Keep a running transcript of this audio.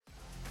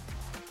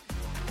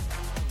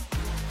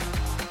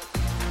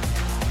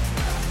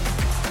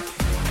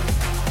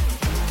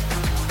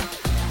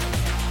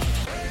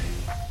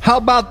How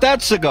about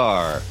that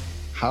cigar?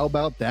 How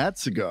about that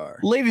cigar?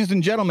 Ladies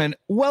and gentlemen,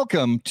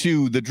 welcome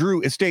to the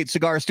Drew Estate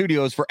Cigar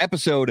Studios for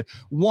episode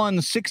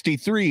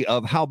 163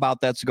 of How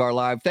About That Cigar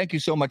Live. Thank you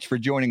so much for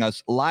joining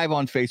us live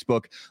on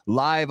Facebook,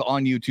 live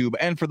on YouTube.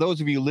 And for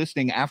those of you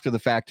listening after the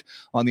fact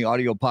on the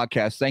audio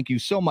podcast, thank you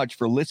so much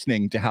for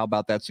listening to How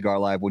About That Cigar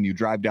Live when you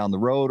drive down the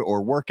road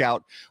or work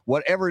out,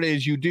 whatever it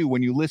is you do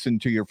when you listen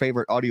to your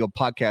favorite audio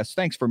podcast.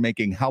 Thanks for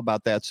making How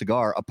About That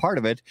Cigar a part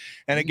of it.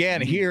 And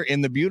again, here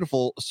in the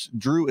beautiful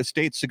Drew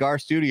Estate Cigar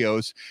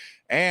Studios,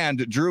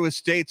 and Drew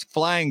Estate's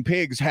Flying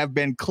Pigs have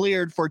been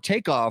cleared for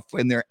takeoff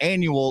in their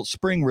annual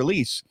spring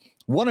release.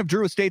 One of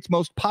Drew Estate's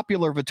most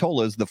popular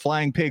Vitolas, the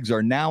Flying Pigs,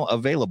 are now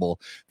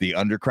available. The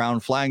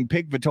Undercrown Flying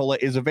Pig Vitola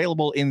is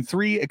available in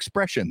 3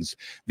 expressions: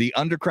 the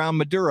Undercrown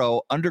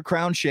Maduro,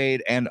 Undercrown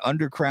Shade, and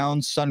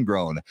Undercrown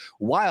Sungrown,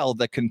 while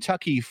the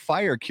Kentucky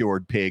Fire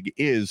Cured Pig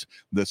is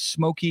the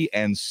Smoky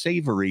and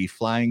Savory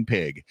Flying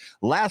Pig.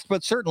 Last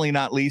but certainly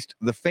not least,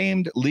 the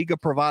famed Liga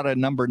Privada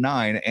No.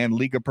 9 and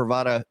Liga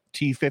Privada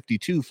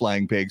T52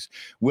 Flying Pigs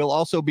will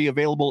also be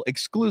available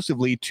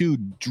exclusively to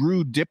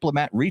Drew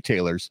Diplomat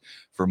retailers.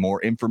 For more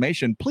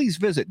information, please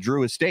visit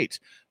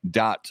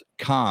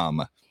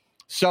drewestate.com.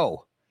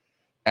 So,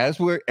 as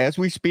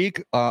we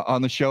speak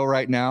on the show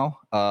right now,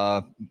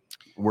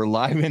 we're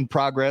live in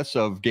progress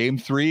of Game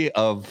 3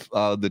 of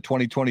the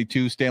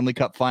 2022 Stanley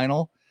Cup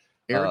Final.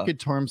 Eric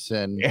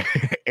Thompson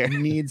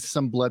needs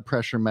some blood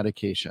pressure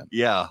medication.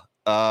 Yeah.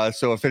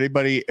 So if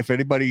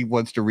anybody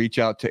wants to reach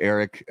out to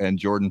Eric and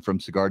Jordan from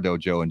Cigar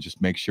Dojo and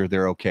just make sure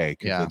they're okay,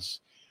 because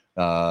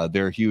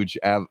they're huge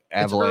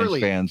Avalanche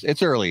fans.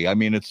 It's early. I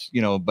mean, it's,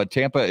 but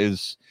Tampa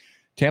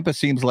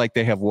seems like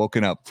they have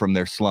woken up from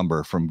their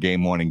slumber from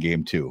Game 1 and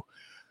Game 2.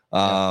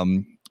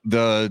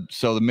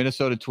 The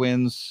Minnesota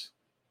Twins,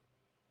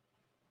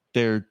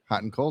 they're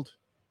hot and cold.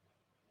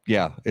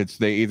 Yeah,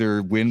 they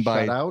either win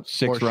by out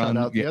 6 or runs. Shut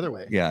out the other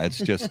way. Yeah, it's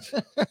just,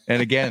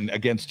 and again,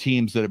 against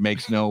teams that it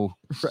makes no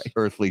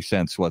earthly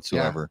sense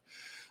whatsoever.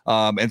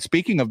 Yeah. And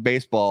speaking of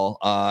baseball,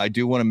 I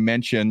do want to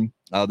mention,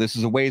 this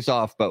is a ways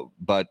off,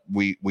 but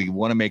we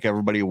want to make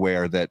everybody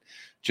aware that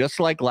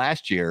just like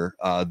last year,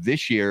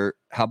 this year,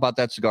 How About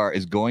That Cigar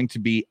is going to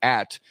be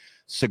at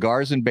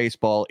Cigars and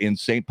Baseball in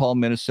St. Paul,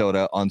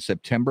 Minnesota on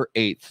September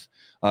 8th.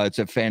 It's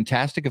a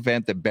fantastic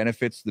event that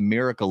benefits the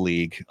Miracle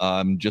League.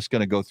 I'm just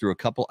going to go through a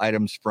couple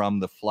items from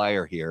the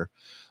flyer here.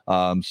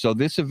 So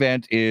this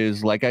event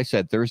is, like I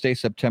said, Thursday,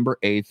 September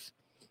 8th.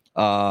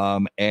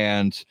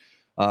 And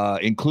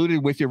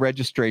included with your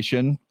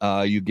registration,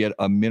 you get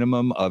a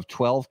minimum of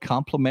 12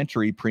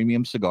 complimentary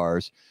premium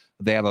cigars.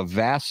 They have a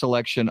vast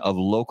selection of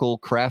local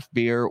craft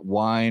beer,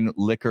 wine,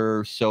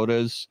 liquor,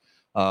 sodas,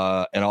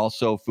 and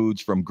also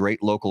foods from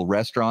great local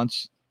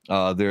restaurants.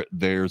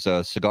 There's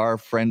a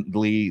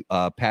cigar-friendly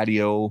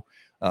patio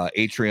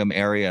atrium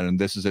area, and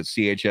this is at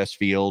CHS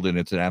Field, and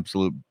it's an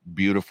absolute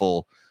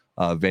beautiful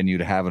venue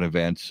to have an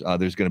event.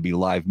 There's going to be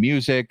live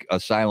music, a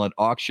silent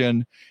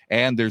auction,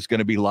 and there's going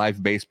to be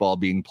live baseball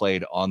being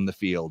played on the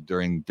field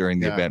during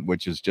the event,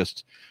 which is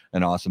just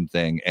an awesome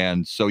thing.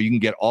 And so you can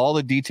get all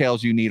the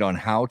details you need on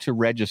how to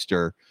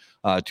register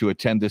to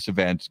attend this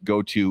event.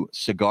 Go to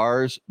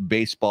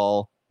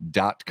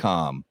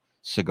cigarsbaseball.com.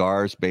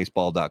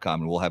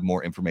 cigarsbaseball.com, and we'll have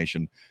more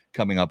information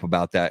coming up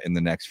about that in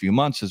the next few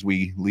months as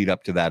we lead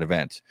up to that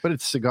event. But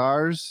it's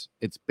cigars,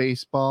 it's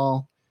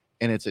baseball,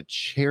 and it's a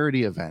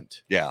charity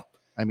event. Yeah.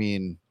 I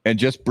mean, and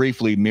just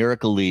briefly,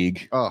 Miracle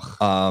League.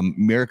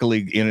 Miracle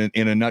League, in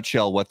a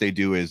nutshell, what they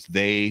do is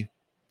they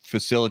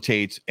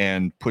facilitate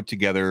and put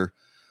together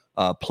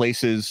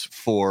places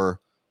for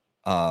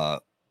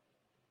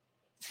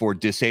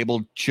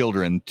disabled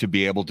children to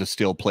be able to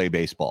still play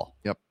baseball.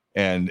 Yep.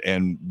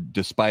 And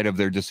despite of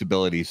their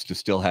disabilities, to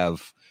still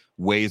have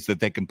ways that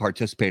they can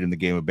participate in the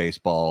game of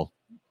baseball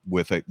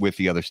with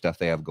the other stuff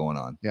they have going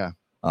on. Yeah.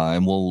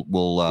 And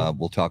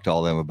we'll talk to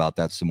all of them about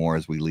that some more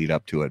as we lead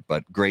up to it.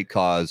 But great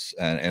cause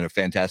and a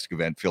fantastic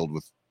event filled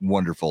with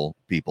wonderful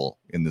people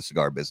in the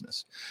cigar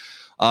business.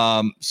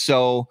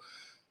 So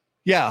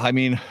yeah, I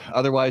mean,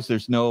 otherwise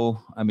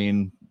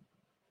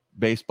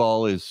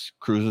baseball is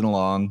cruising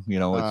along,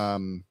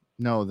 it's,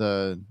 no,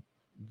 the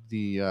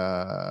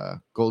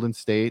Golden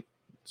State,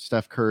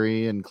 Steph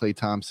Curry and Klay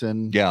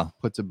Thompson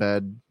put to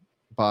bed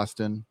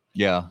Boston.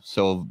 Yeah,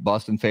 so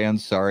Boston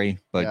fans, sorry,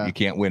 but you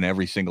can't win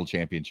every single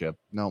championship.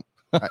 No.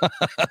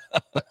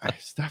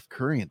 Steph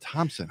Curry and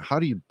Thompson, how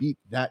do you beat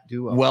that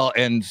duo? Well,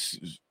 and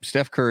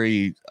Steph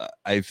Curry,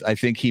 I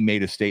think he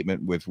made a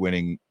statement with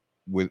winning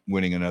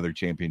another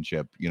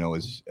championship.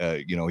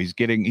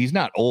 He's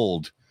not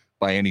old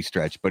by any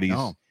stretch, but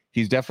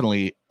he's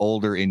definitely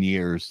older in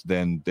years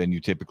than you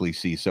typically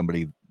see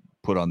somebody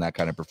put on that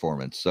kind of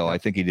performance. So I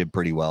think he did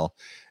pretty well.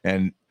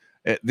 And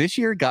this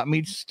year got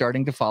me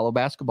starting to follow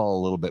basketball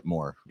a little bit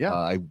more. Yeah.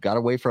 I got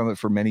away from it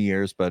for many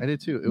years, but I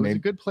did too. It was a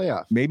good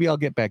playoff. Maybe I'll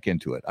get back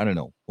into it. I don't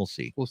know. We'll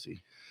see.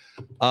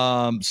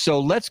 So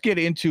let's get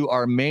into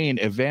our main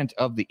event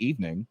of the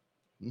evening.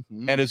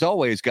 Mm-hmm. And as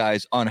always,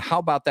 guys, on How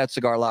About That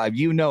Cigar Live,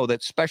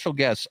 that special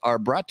guests are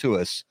brought to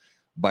us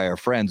by our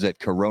friends at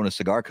Corona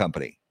Cigar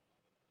Company.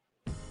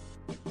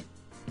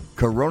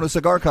 Corona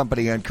Cigar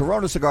Company and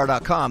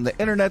coronacigar.com, the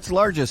internet's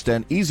largest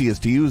and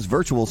easiest to use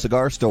virtual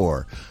cigar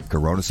store.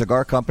 Corona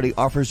Cigar Company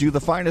offers you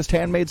the finest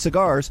handmade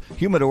cigars,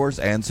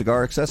 humidors, and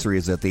cigar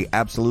accessories at the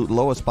absolute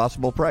lowest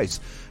possible price.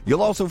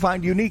 You'll also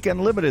find unique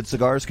and limited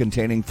cigars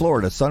containing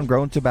Florida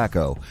sun-grown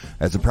tobacco.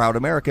 As a proud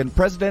American,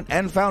 president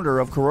and founder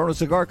of Corona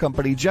Cigar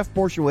Company, Jeff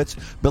Borshowitz,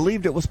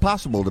 believed it was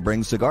possible to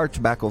bring cigar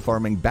tobacco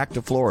farming back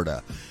to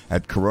Florida.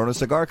 At Corona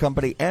Cigar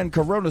Company and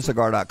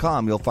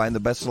coronacigar.com, you'll find the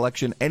best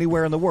selection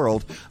anywhere in the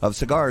world of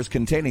cigars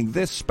containing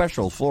this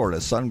special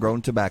Florida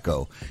sun-grown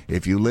tobacco.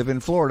 If you live in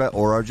Florida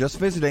or are just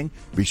visiting,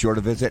 be sure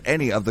to visit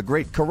any of the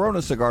great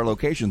Corona Cigar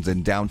locations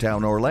in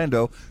downtown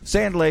Orlando,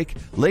 Sand Lake,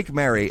 Lake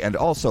Mary, and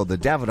also the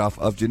Davidoff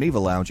of Geneva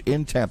Lounge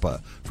in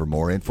Tampa. For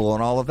more info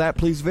on all of that,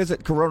 please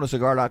visit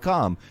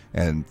coronacigar.com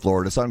and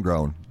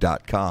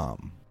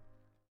floridasungrown.com.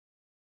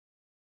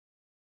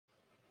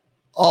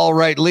 All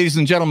right, ladies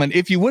and gentlemen,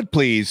 if you would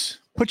please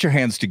put your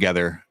hands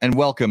together and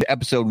welcome to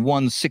episode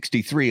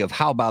 163 of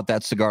How About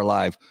That Cigar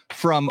Live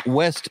from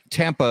West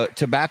Tampa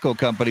Tobacco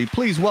Company.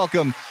 Please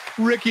welcome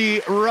Ricky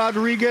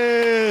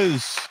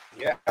Rodriguez.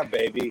 Yeah,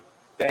 baby.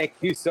 Thank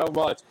you so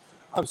much.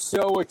 I'm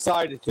so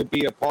excited to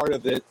be a part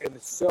of it,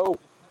 and so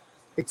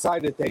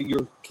excited that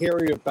you're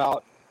caring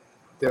about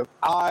the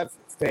Ive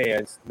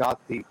fans, not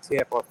the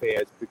Tampa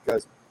fans,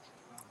 because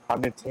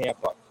I'm in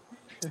Tampa.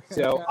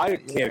 So I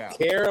can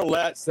care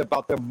less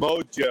about the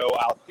mojo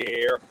out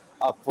there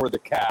for the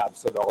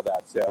Cavs and all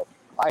that. So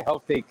I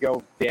hope they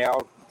go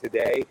down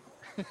today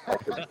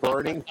like a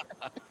burning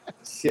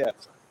ship.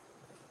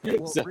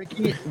 Well,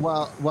 Ricky,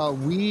 while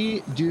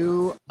we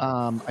do,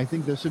 I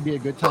think this would be a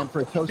good time for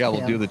a toast cam. Yeah,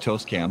 we'll do the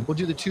toast cam. We'll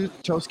do the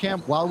toast cam.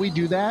 While we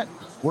do that,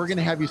 we're going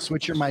to have you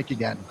switch your mic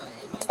again.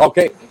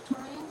 Okay.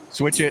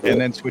 Switch it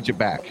and then switch it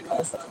back.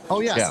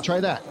 Oh, yeah.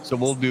 Try that. So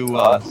we'll do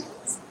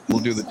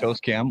the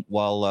toast cam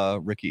while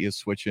Ricky is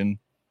switching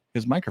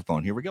his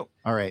microphone. Here we go.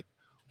 All right.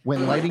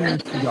 When lighting your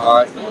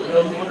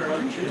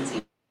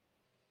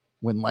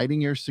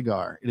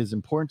cigar, it is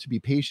important to be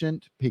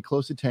patient, pay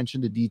close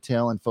attention to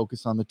detail, and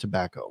focus on the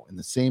tobacco. In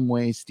the same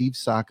way, Steve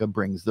Saka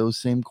brings those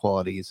same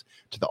qualities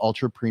to the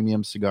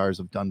ultra-premium cigars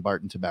of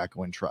Dunbarton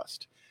Tobacco and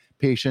Trust.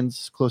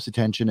 Patience, close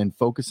attention, and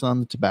focus on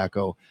the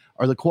tobacco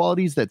are the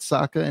qualities that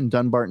Saka and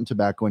Dunbarton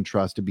Tobacco and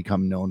Trust have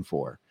become known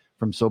for.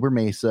 From Sober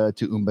Mesa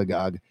to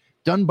Umbagog,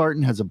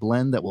 Dunbarton has a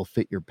blend that will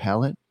fit your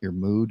palate, your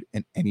mood,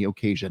 and any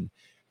occasion.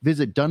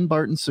 Visit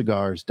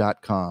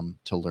dunbartoncigars.com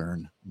to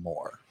learn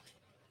more.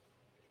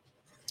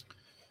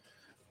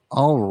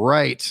 All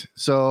right.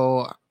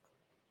 So,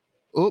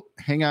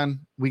 hang on.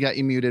 We got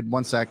you muted.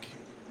 One sec.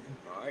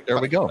 All right. There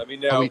we go. Let me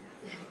know.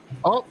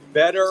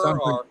 Better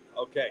or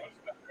okay?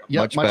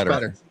 Yeah, much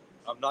better.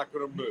 I'm not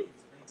going to move.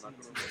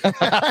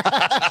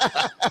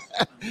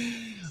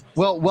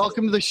 Well,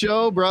 welcome to the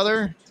show,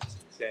 brother.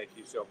 Thank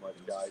you so much,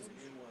 guys.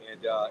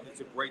 And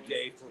it's a great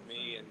day for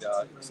me and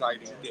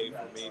exciting day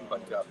for me.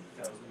 But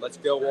let's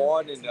go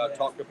on and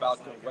talk about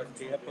the West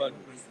Tampa and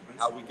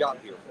how we got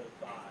here.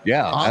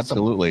 Yeah, awesome.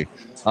 Absolutely.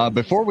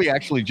 Before we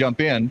actually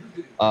jump in,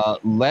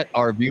 let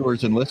our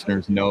viewers and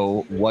listeners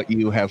know what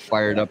you have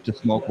fired up to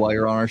smoke while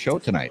you're on our show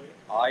tonight.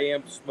 I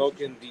am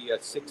smoking the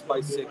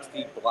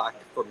 6x60 black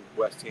from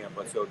West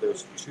Tampa. So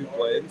there's two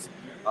blends,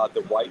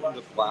 the white and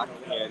the black,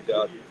 and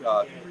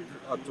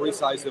three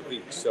sizes of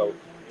each. So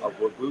a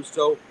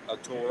Robusto, a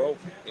Toro,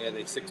 and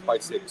a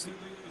 6x60.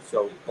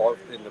 So both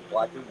in the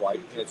black and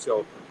white. And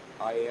so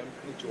I am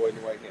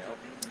enjoying right now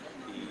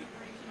the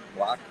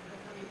black.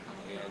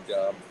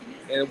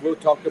 And we'll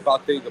talk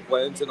about the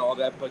blends and all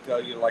that. But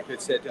like I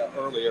said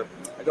earlier,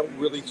 I don't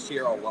really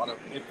share a lot of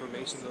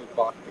information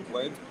about the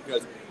blends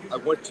because I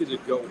want you to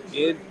go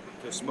in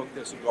to smoke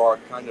the cigar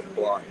kind of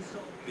blind,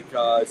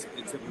 because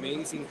it's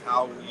amazing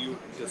how you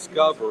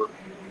discover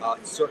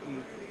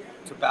certain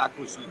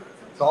tobaccos you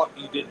thought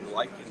you didn't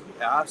like in the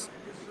past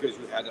because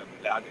you had a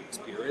bad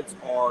experience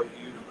or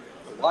you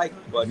liked,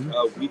 but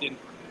we didn't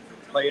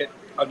play it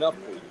enough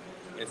for you.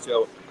 And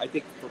so I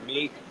think for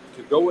me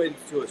to go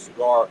into a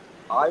cigar,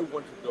 I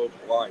want to go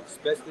blind,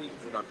 especially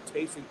when I'm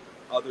tasting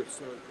other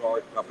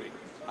cigar companies.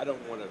 I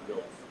don't want to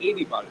know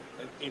anything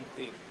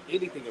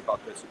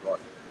about the cigar,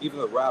 even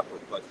the wrapper,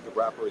 but the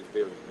wrapper is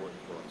very important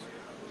for us.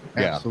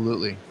 Yeah.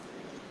 Absolutely.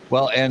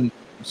 Well, and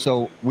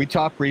so we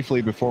talked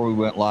briefly before we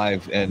went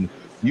live, and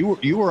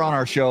you were on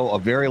our show a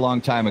very long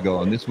time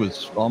ago, and this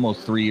was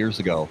almost 3 years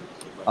ago.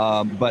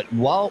 But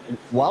while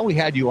we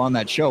had you on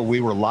that show,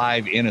 we were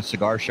live in a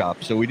cigar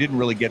shop, so we didn't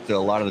really get to a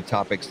lot of the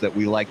topics that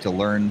we like to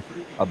learn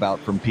about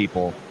from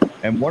people.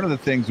 And one of the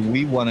things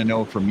we want to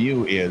know from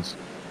you is,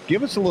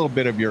 give us a little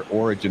bit of your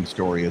origin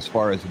story as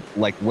far as,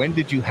 like, when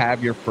did you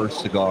have your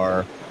first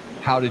cigar?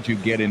 How did you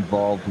get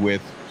involved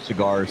with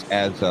cigars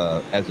as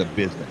a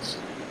business?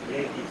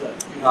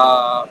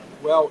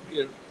 Well,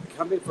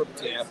 coming from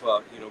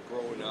Tampa,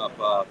 growing up,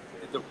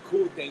 the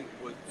cool thing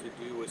to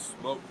do was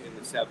smoke in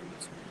the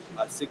 70s.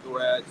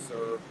 Cigarettes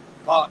or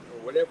pot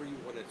or whatever you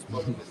want to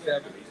smoke in the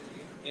 70s.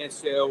 And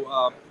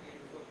so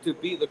to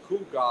be the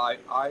cool guy,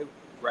 I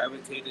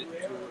gravitated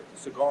to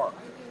cigar.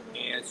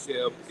 And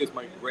so, because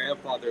my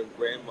grandfather and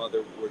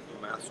grandmother were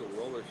master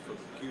rollers from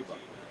Cuba,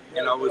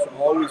 and I was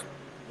always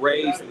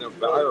raised in an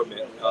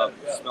environment of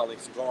smelling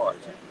cigars.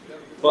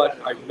 But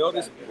I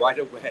noticed right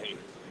away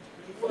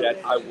that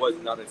I was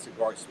not a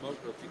cigar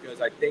smoker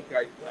because I think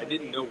I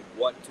didn't know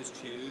what to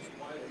choose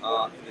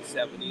in the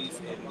 70s,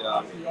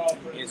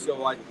 and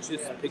so I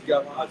just picked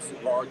up a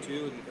cigar or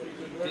two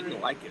and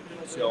didn't like it.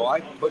 So I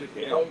put it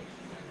down,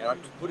 and I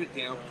put it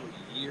down for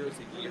years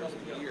and years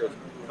and years.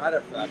 Matter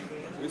of fact,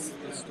 this is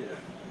the story.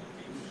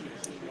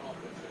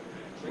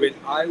 When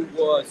I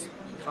was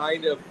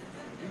kind of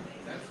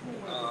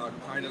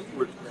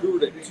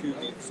recruited to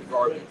the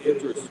cigar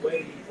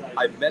industry,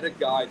 I met a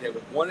guy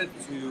that wanted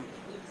me to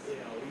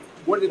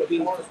work with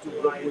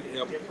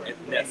him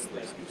at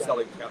Nestle,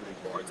 selling candy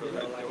bars. So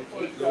there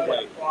was no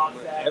way I'm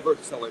going to ever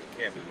sell a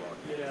candy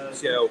bar.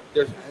 So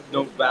there's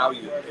no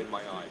value in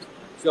my eyes.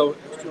 So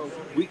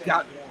we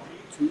got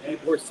to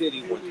Ybor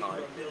City one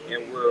time,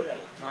 and we're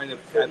kind of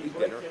having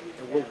dinner,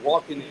 and we're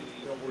walking in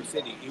Ybor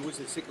City. He was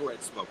a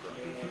cigarette smoker.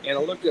 And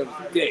I looked at him,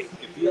 Dave,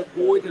 if you're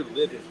going to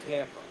live in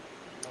Tampa,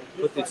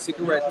 put the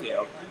cigarette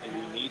down, and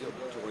you need to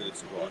join the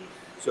cigar.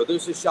 So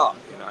there's a shop,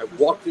 and I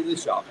walked into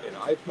the shop, and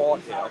I bought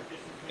him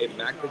a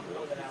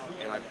Macklemore,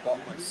 and I bought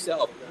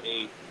myself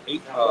a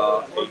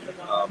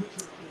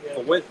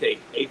Fuente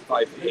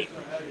 858,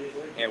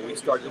 and we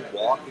started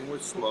walking, we're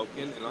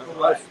smoking, and I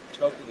was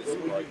choking the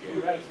cigar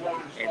again.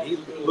 And he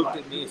looked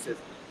at me and said,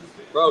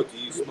 "Bro, do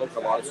you smoke a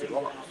lot of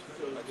cigars?"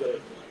 I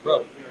said,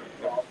 "Bro,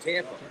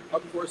 Tampa,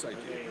 of course I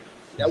do."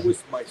 That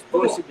was my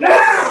first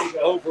cigar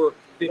over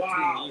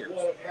 15 years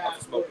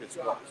of smoking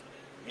cigars.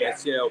 And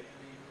so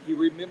he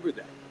remembered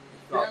that.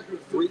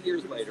 3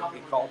 years later, he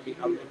called me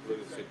out of the blue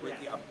and said,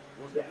 "Ricky, I'm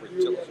working for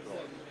Jello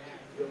Cigar.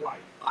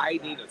 I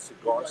need a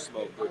cigar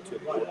smoker to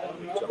work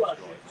with Jello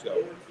Cigar." So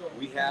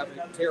we have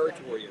a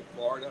territory in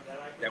Florida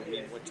that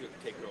we want to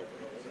take over.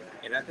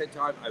 And at that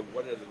time, I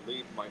wanted to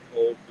leave my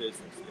old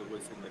business. It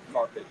was in the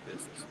carpet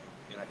business,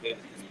 and I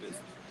hated this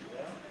business.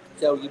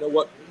 So you know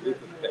what? Leave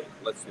the thing.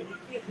 Let's do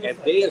it. And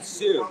they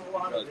assumed,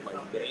 because my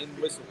name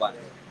was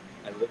Latin,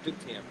 I lived in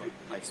Tampa,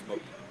 I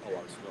smoked a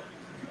lot of cigars.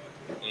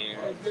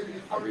 And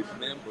I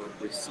remember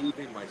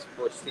receiving my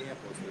first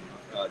samples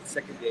the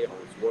second day I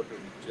was working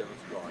with Jello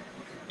Cigar.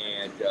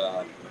 And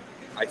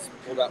I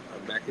pulled out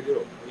a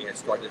Macanudo and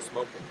started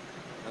smoking.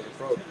 I was like,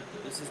 "Bro,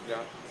 this is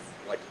not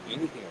like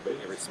anything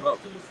I've ever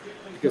smoked."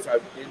 Because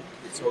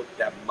so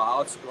that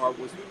mild cigar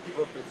was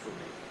perfect for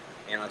me.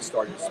 And I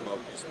started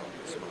smoking.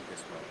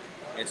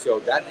 And so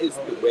that is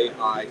the way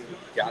I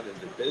got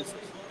into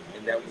business.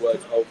 And that was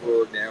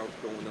over now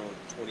going on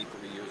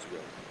 23 years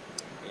ago.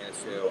 And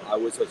so I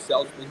was a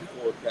salesman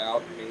for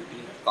about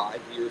maybe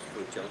 5 years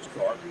for Jello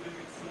Cigar.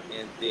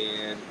 And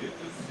then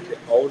the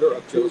owner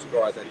of Jello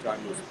Cigar at that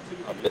time was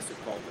Mr.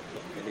 Coleman.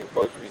 And he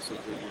approached me and said,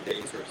 "Your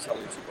days of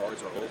selling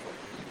cigars are over.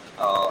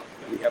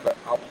 We have an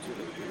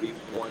opportunity. We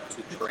want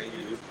to train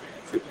you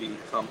to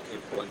become a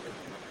blender.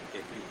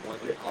 If you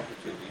want the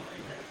opportunity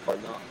or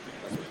not."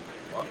 I said,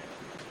 "What?"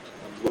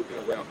 I'm looking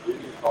around. Who are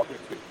you talking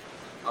to?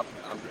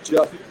 I'm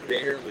just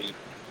barely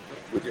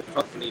with your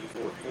company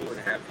for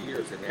 4.5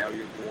 years, and now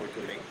you're going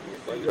to make me a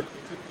blender.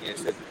 And he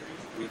said,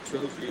 "We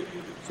chose you,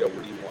 so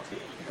what do you want?"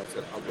 I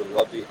said, "I would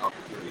love the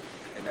opportunity,"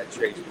 and that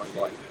changed my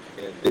life.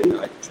 And then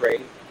I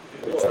trained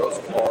with Jello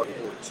Cigar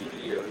for 2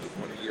 years,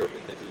 1 year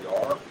in the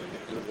DR,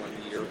 and 1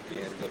 year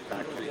in the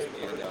factories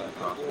in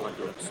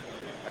Honduras.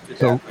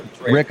 So,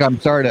 Rick, I'm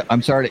sorry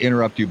to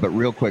interrupt you, but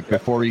real quick,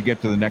 before we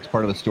get to the next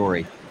part of the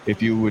story,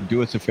 if you would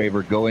do us a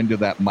favor, go into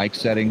that mic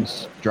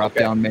settings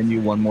drop-down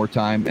menu one more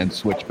time and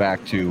switch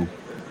back to,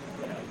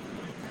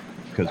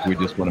 because we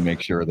just want to make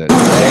sure that.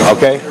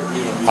 Okay.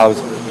 How's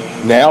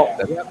now?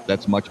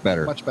 That's much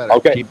better. Much better.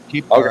 Okay.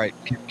 Keep all right.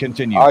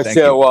 Continue. All right. Thank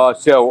you.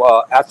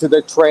 So after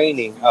the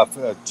training of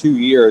 2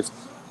 years,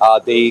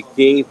 they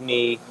gave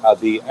me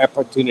the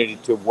opportunity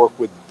to work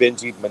with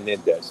Benji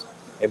Menendez,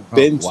 and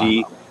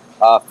Benji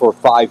for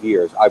 5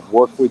 years. I've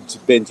worked with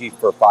Benji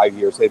for 5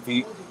 years. If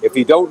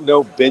you don't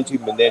know Benji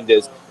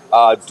Menendez,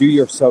 do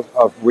yourself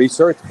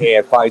research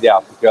and find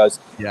out, because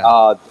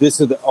this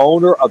is the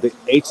owner of the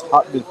H.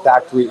 Hutman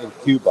factory in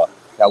Cuba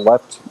that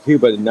left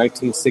Cuba in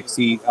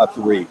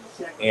 1963.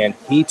 And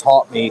he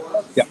taught me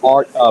the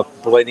art of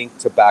blending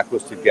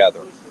tobaccos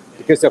together,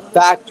 because the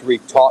factory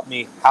taught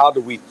me how do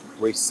we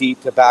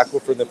receive tobacco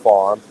from the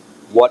farm,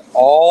 what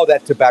all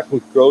that tobacco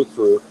goes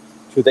through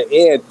to the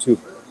end to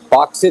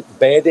box it,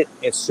 band it,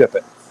 and ship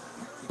it.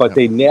 But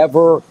they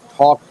never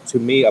talked to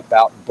me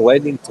about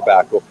blending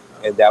tobacco,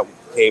 and that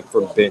came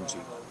from Benji.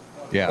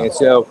 Yeah. And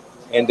so,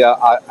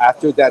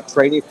 after that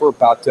training for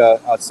about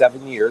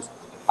 7 years,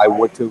 I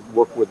went to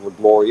work with La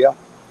Gloria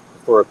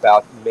for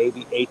about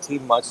maybe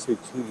 18 months to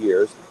 2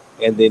 years,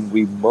 and then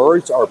we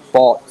merged or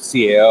bought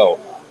CAO.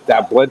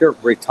 That blender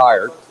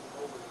retired,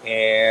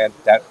 and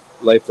that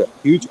left a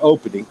huge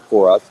opening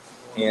for us.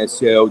 And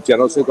so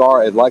Jello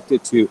Cigar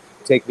elected to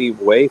take me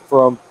away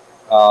from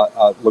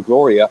La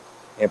Gloria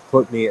and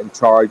put me in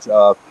charge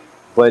of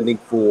blending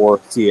for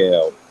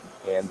CAO.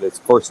 And this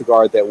first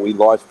cigar that we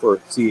launched for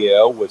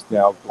CAO was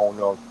now going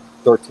on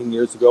 13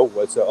 years ago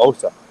was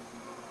OSA.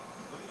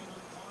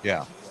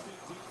 Yeah.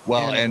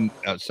 Well, and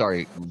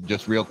sorry,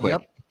 just real quick.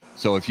 Yep.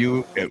 So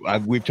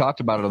we've talked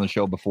about it on the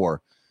show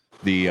before.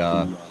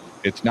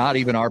 It's not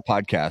even our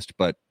podcast,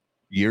 but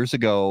years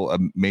ago,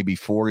 maybe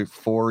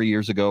four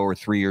years ago or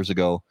 3 years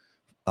ago,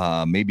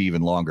 maybe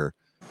even longer,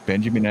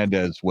 Benji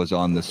Menendez was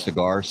on the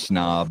Cigar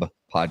Snob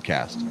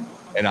podcast.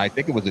 And I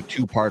think it was a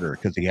 2-parter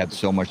because he had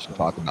so much to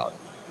talk about.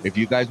 If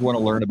you guys want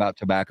to learn about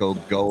tobacco,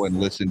 go and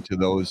listen to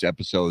those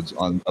episodes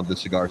of the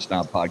Cigar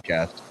Snob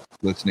podcast,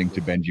 listening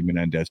to Benji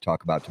Menendez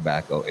talk about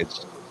tobacco.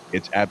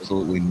 It's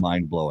absolutely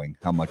mind-blowing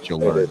how much you'll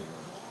learn.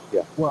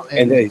 Yeah. Well,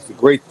 and he's a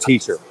great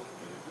teacher.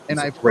 And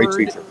I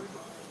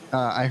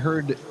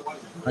heard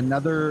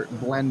another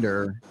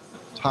blender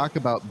talk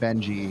about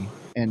Benji,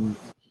 and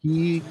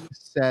he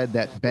said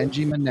that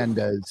Benji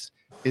Menendez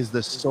is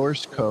the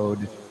source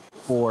code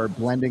for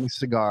blending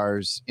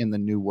cigars in the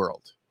new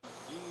world.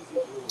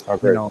 I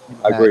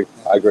agree.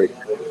 I agree.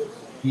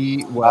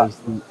 He was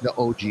the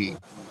OG.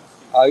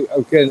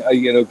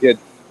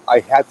 I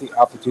had the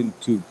opportunity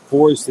to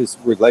forge this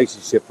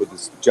relationship with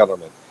this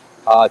gentleman.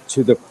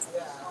 To the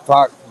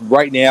fact,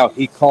 right now,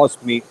 he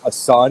calls me a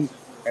son,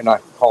 and I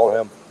call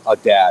him a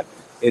dad.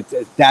 It's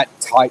that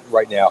tight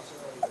right now.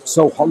 I'm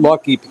so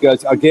lucky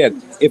because,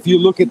 again, if you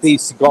look at the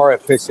Cigar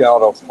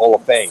Aficionado Hall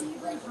of Fame,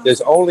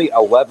 there's only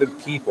 11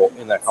 people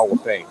in that Hall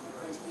of Fame.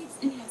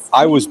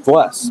 I was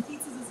blessed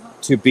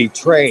to be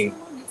trained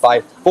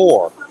by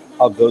 4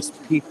 of those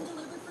people.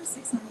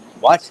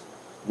 What?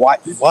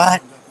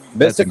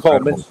 Mr.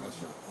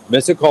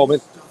 Coleman,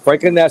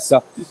 Frank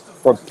Anessa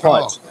from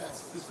Punch,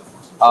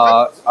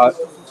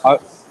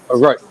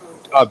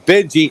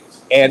 Benji,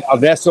 and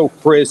Ernesto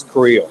Perez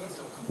Carrillo.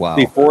 Wow.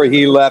 Before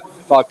he left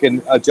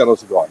fucking General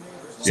Cigar.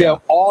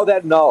 So all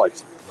that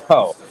knowledge,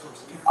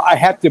 I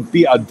have to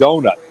be a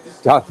donut.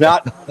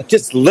 Not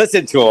just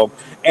listen to them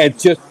and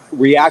just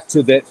react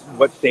to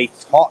what they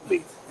taught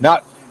me.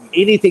 Not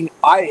anything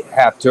I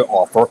have to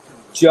offer,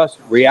 just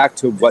react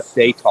to what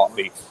they taught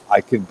me. I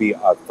can be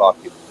a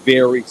fucking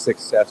very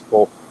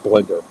successful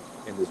blender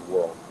in this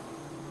world.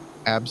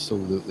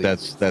 Absolutely.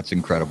 That's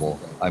incredible.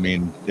 I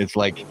mean, it's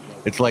like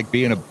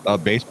being a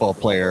baseball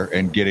player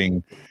and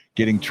getting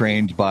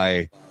trained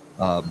by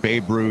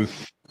Babe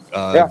Ruth,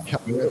 Cal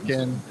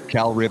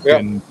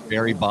Ripken,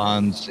 Barry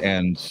Bonds,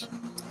 and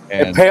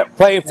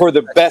playing for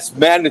the best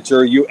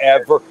manager you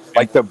ever,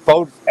 like the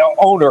boat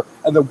owner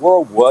in the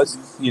world was,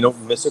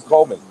 Mr.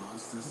 Coleman.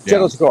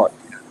 General Cigar.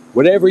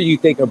 Whatever you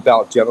think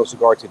about General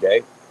Cigar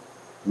today,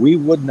 we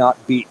would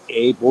not be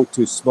able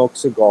to smoke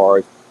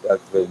cigars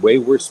the way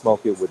we're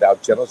smoking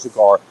without General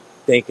Cigar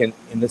thinking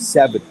in the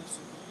 70s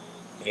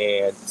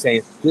and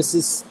saying this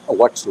is a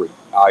luxury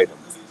item.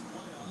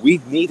 We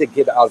need to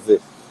get out of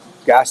the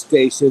gas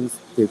stations,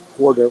 the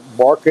corner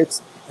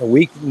markets, and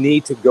we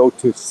need to go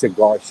to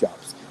cigar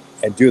shops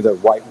and do the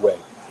right way.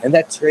 And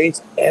that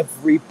changed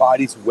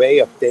everybody's way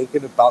of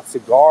thinking about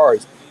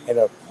cigars, and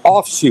an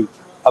offshoot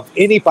of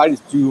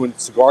anybody's doing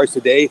cigars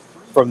today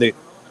from the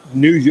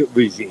new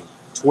regime,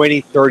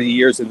 20, 30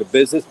 years in the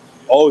business,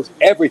 owes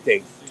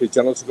everything to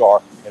General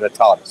Cigar and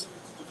Atadas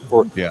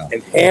for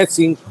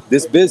enhancing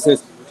this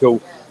business.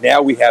 So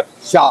now we have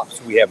shops,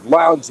 we have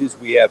lounges,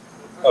 we have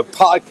a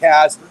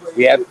podcast,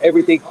 we have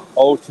everything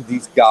owed to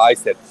these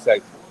guys that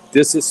say,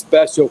 this is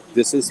special,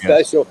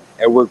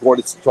 and we're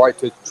going to try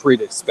to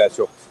treat it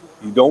special.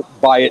 You don't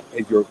buy it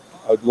at your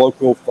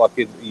local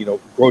fucking,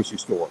 grocery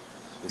store.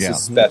 This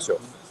is special.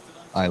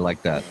 I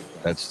like that.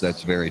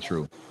 That's very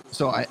true.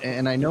 So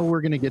I know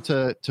we're going to get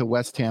to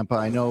West Tampa.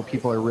 I know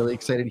people are really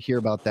excited to hear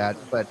about that,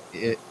 but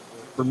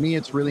for me,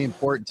 it's really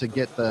important to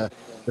get the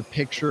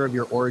picture of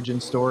your origin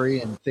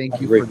story, and thank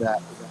you for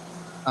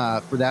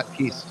that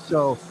piece.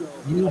 So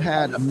you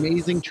had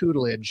amazing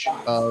tutelage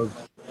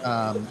of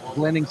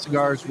blending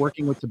cigars,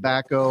 working with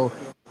tobacco,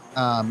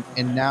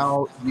 and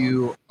now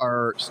you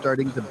are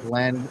starting to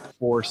blend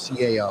for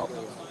CAO.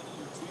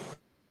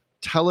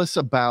 Tell us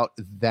about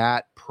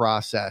that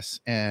process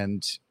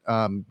and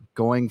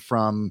going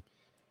from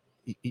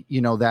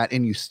that,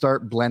 and you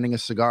start blending a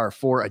cigar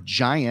for a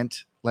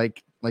giant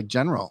like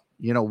General.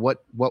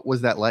 What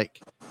was that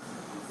like?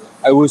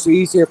 It was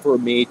easier for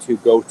me to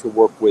go to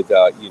work with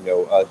a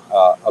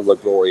La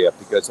Gloria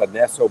because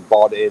Ernesto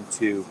bought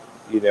into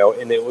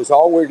and it was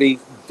already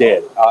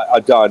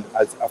done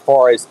as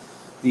far as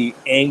the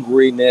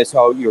angriness.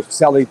 Oh, you're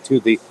selling to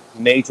the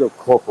major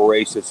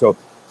corporations, so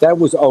that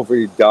was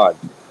already done.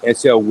 And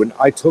so when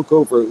I took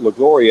over La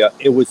Gloria,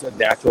 it was a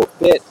natural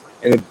fit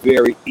and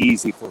very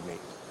easy for me.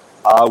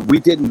 We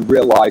didn't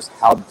realize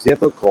how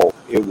difficult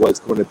it was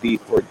going to be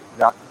for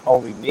not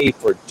only me,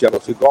 for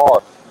General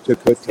Cigar to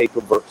take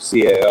over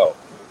CAO,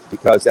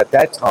 because at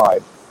that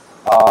time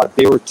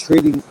they were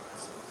treating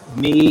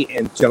me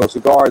and General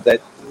Cigar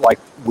that like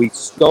we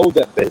stole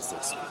that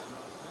business.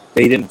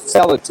 They didn't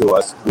sell it to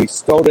us. We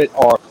stole it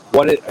or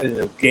won it in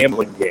a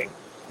gambling game.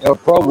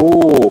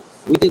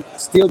 We didn't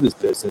steal this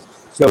business.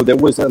 So there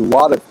was a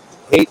lot of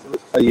hate,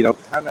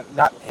 kind of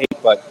not hate,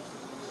 but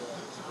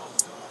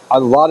a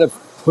lot of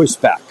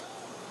pushback.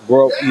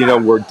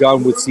 We're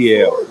done with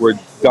CAO. We're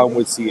done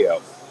with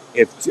CAO.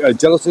 If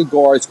General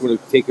Cigar is going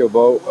to take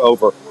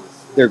over,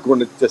 they're going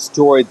to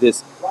destroy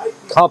this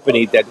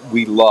company that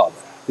we love,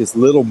 this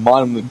little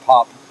mom and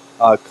pop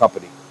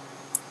company.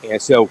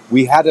 And so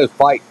we had to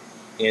fight.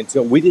 And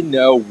so we didn't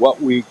know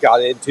what we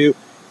got into,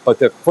 but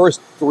the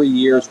first 3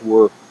 years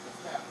were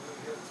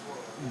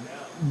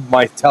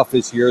my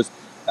toughest years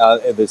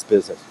in this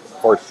business,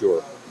 for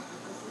sure.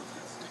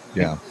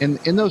 Yeah.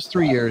 In those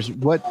 3 years,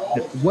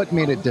 what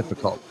made it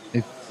difficult,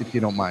 if you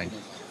don't mind?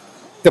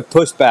 The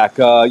pushback.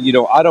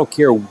 I don't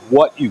care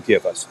what you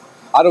give us.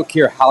 I don't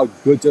care how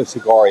good the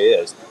cigar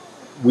is.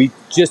 We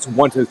just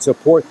want to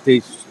support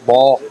the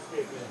small,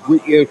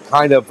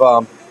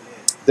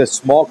 the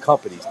small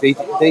companies. They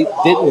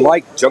didn't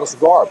like General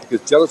Cigar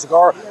because General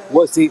Cigar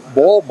was the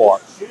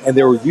Walmart, and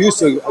they were used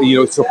to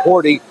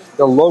supporting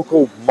the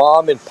local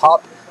mom and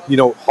pop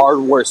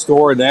hardware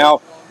store. And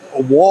now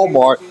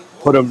Walmart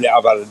put them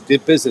out of the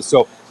business.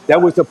 So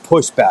that was the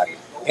pushback.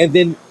 And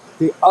then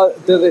the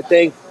other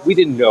thing, we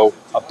didn't know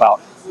about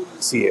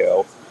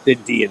CAO, the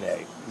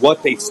DNA,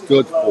 what they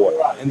stood for.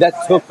 And that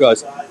took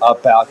us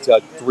about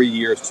 3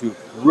 years to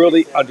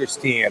really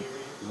understand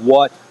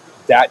what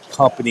that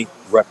company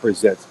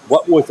represents.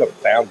 What was the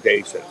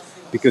foundation?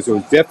 Because it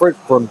was different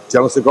from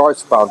General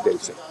Cigar's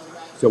foundation.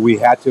 So we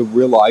had to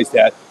realize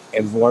that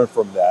and learn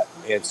from that.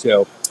 And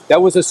so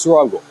that was a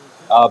struggle.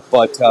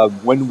 But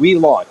when we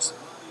launched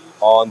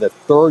on the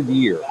third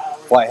year,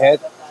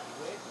 Flathead,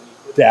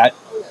 that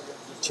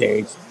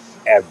changed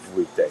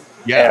everything.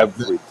 Yeah,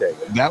 everything.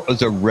 That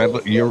was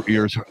you're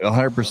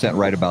 100%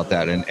 right about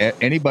that. And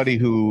anybody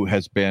who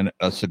has been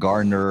a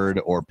cigar nerd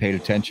or paid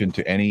attention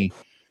to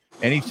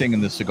anything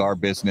in the cigar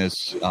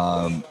business,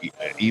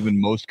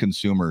 even most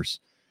consumers,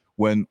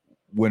 when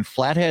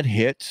Flathead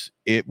hit,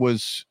 it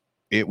was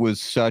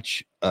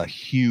such a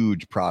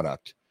huge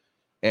product,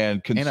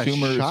 and consumers,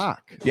 and a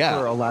shock, yeah,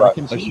 for a lot of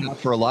consumers.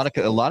 For a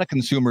lot of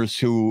consumers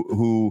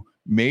who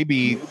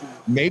maybe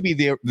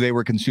they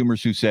were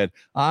consumers who said,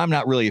 I'm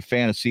not really a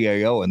fan of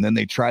CAO, and then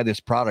they try this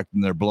product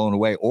and they're blown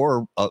away,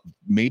 or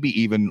maybe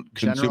even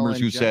consumers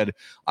who said,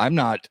 I've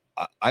not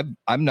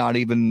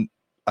even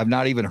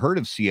heard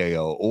of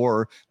CAO,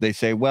 or they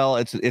say, well,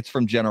 it's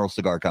from General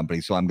Cigar Company,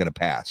 so I'm going to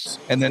pass.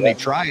 And then they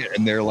try it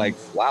and they're like,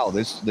 wow,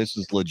 this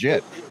is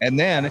legit. And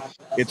then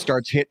it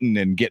starts hitting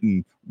and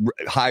getting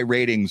high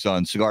ratings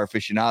on Cigar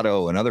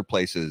Aficionado and other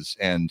places.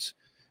 And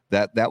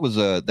that was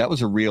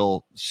a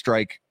real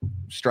strike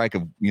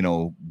of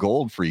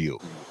gold for you.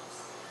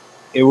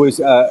 It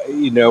was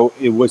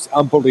it was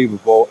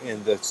unbelievable.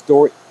 And the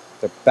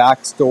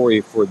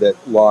backstory for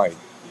that line,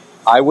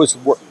 I was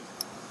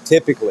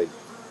typically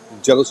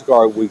General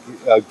Cigar, we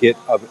get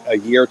a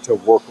year to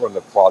work on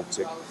the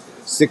project,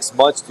 6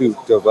 months to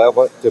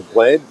develop the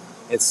blend,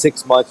 and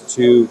 6 months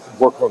to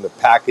work on the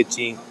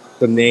packaging,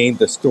 the name,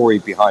 the story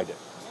behind it.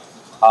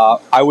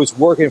 I was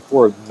working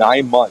for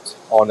 9 months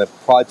on a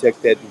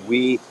project that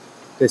we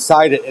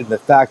decided in the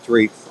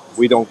factory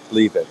we don't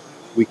believe in.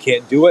 We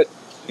can't do it.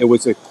 It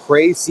was a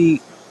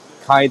crazy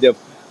kind of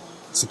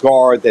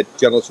cigar that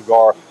General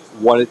Cigar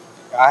wanted.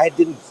 I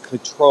didn't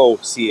control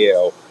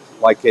CAO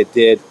like it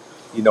did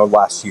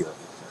last year.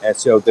 And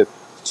so the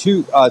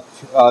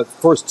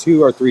first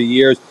 2 or 3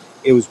 years,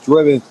 it was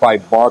driven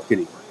by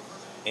marketing.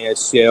 And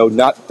so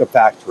not the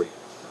factory.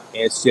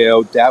 And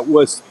so that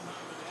was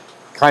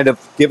kind of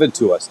given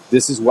to us.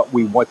 This is what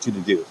we want you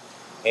to do.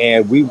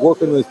 And we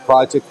worked on this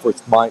project for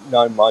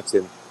 9 months.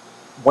 And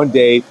one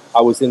day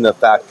I was in the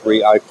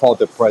factory. I called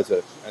the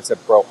president. I said,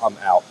 bro, I'm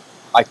out.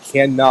 I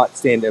cannot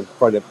stand in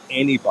front of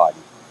anybody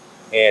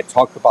and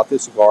talk about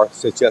this cigar,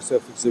 suggest a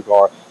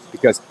cigar,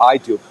 because I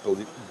do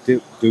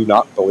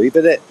not believe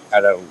in it,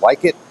 and I don't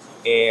like it,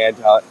 and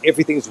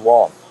everything's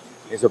wrong.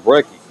 It's a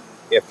Ricky.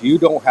 If you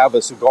don't have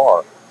a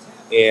cigar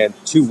in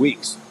 2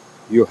 weeks,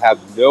 you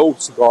have no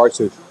cigars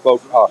to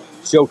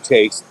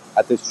showcase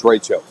at this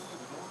trade show.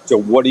 So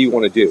what do you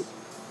want to do?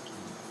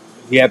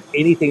 You have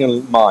anything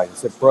in mind? I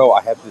said, bro,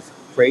 I have this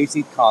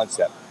crazy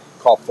concept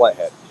called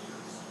Flathead.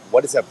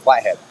 What is a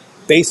Flathead?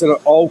 Based on an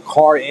old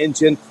car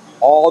engine,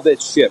 all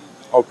that shit.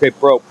 Okay,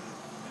 bro,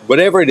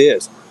 whatever it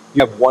is,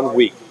 you have 1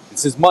 week.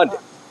 This is Monday.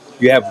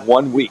 You have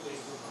 1 week.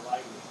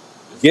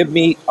 Give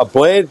me a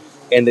blend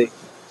and the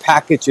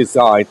package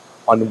design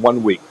on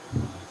 1 week.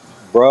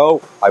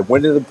 Bro, I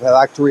went to the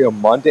factory on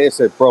Monday. I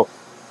said, bro,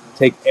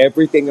 take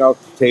everything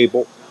off the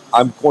table.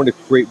 I'm going to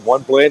create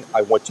one blend.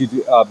 I want you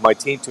to, my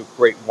team to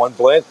create one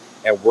blend,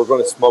 and we're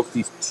going to smoke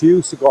these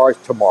 2 cigars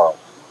tomorrow.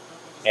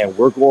 And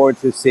we're going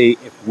to see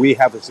if we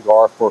have a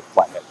cigar for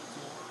Flathead.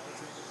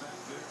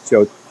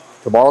 So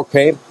tomorrow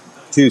came,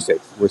 Tuesday.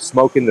 We're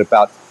smoking at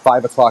about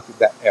 5 o'clock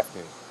that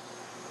afternoon.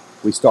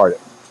 We started.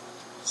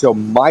 So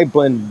my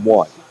blend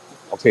won.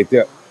 Okay,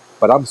 there.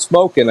 But I'm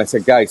smoking. I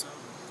said, guys,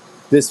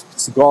 this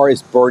cigar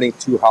is burning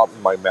too hot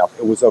in my mouth.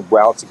 It was a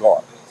round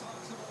cigar.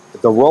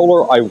 The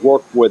roller I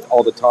work with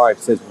all the time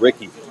says,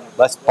 Ricky,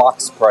 let's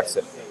box press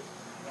it.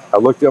 I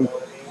looked at him,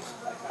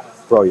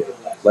 brilliant.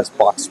 Let's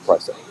box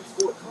press it.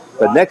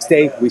 The next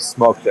day, we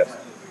smoked this.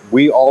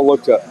 We all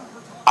looked up.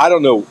 I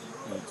don't know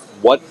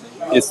what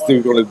it's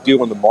going to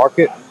do on the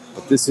market,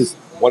 but this is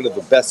one of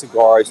the best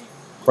cigars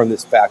from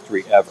this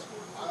factory ever.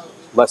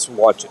 Let's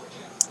watch it.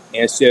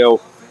 And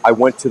so I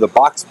went to the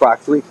box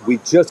factory. We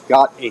just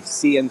got a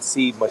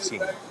CNC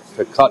machine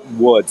to cut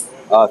wood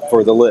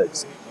for the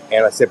lids.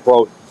 And I said,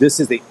 bro, this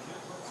is a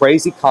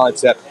crazy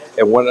concept,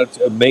 and wanted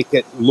to make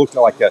it look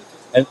like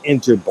an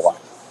engine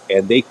block.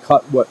 And they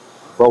cut what,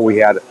 bro, we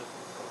had it.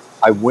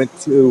 I went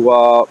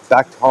to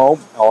back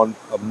home on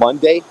a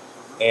Monday,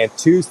 and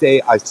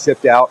Tuesday I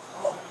shipped out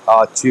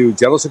to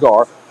General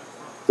Cigar,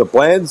 the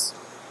blends,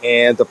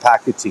 and the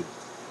packaging.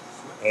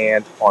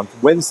 And on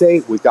Wednesday,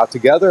 we got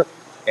together,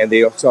 and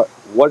they said,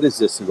 what is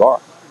this cigar?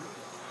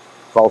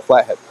 Called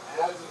Flathead.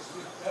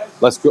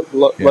 Let's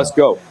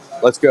go.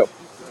 Let's go.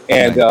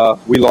 And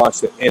we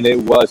launched it. And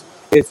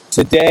it's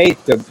today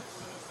the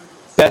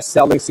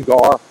best-selling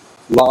cigar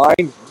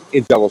line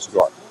in General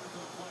Cigar.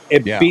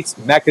 It beats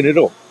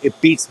Macanudo.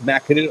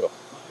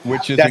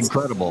 Which is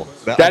incredible.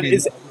 That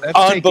is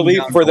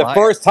unbelievable. For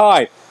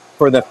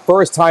the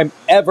first time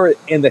ever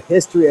in the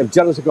history of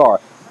General Cigar,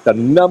 the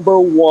number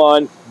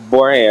one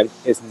brand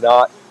is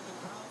not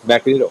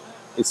Macanudo.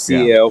 It's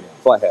CEO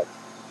Flathead.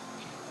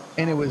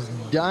 And it was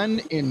done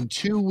in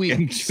 2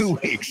 weeks.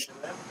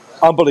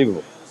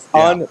 Unbelievable.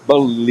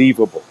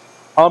 Unbelievable.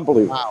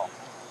 Wow.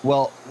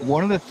 Well,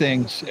 one of the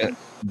things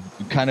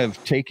kind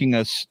of taking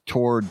us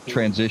toward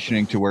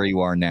transitioning to where you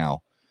are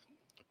now,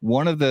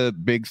 one of the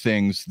big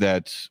things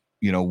that,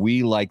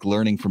 we like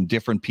learning from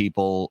different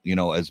people,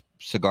 as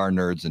cigar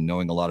nerds and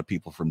knowing a lot of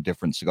people from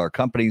different cigar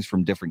companies,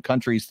 from different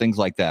countries, things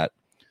like that.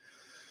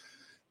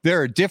 There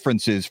are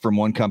differences from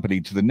one company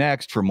to the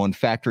next, from one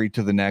factory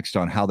to the next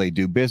on how they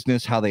do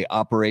business, how they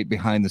operate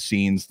behind the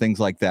scenes,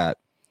 things like that.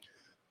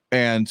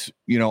 And,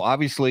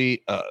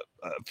 obviously, a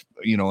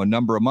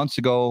number of months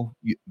ago,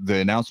 the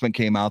announcement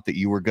came out that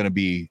you were going to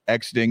be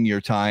exiting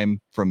your time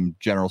from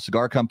General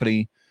Cigar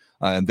Company.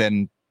 And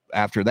then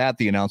after that,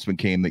 the announcement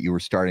came that you were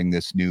starting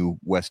this new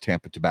West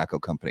Tampa Tobacco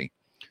Company.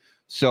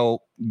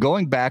 So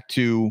going back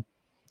to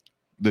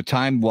the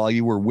time while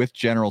you were with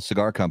General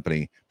Cigar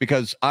Company,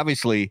 because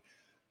obviously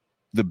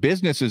the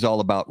business is all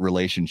about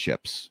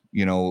relationships.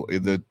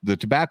 The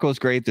tobacco is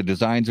great, the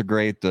designs are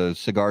great, the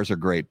cigars are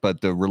great,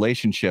 but the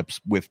relationships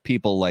with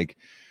people like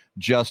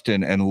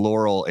Justin and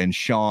Laurel and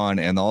Sean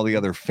and all the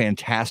other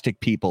fantastic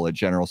people at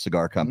General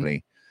Cigar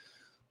Company.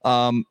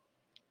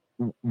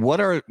 What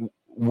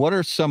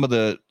are some of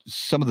the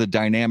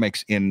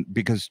dynamics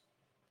because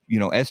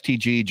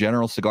STG,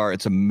 General Cigar,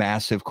 it's a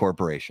massive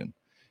corporation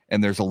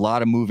and there's a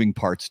lot of moving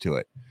parts to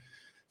it.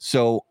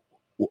 So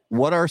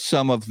what are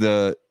some of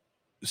the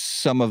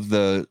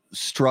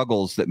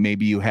struggles that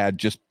maybe you had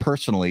just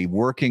personally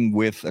working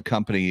with a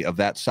company of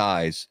that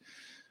size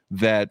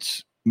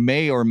that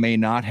may or may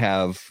not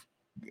have,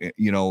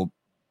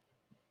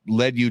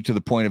 led you to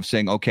the point of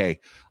saying, okay,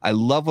 I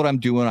love what I'm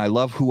doing, I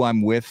love who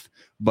I'm with,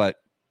 but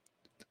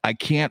I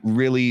can't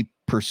really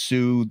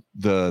pursue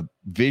the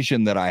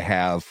vision that I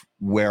have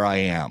where I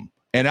am.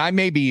 And I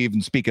may be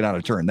even speaking out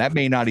of turn. That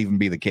may not even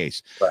be the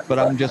case. But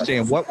I'm just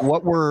saying,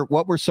 what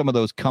were some of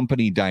those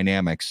company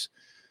dynamics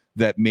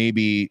that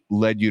maybe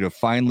led you to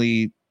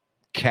finally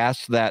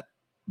cast that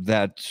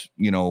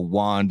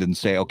wand and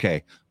say,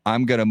 okay,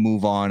 I'm going to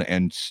move on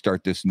and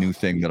start this new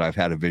thing that I've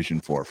had a vision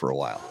for a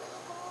while?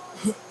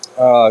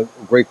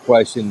 Great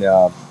question.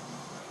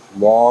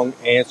 Long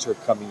answer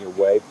coming your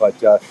way,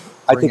 but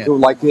I think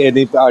like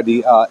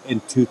anybody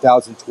in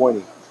 2020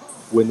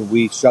 when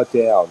we shut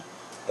down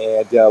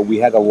and we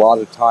had a lot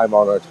of time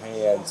on our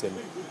hands, and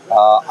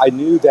I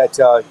knew that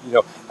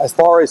as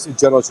far as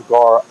General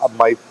Cigar,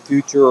 my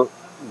future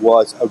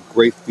was a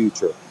great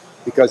future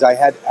because I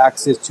had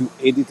access to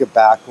any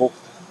tobacco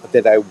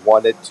that I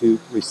wanted to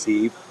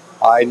receive.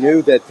 I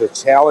knew that the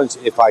challenge,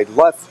 if I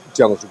left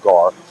General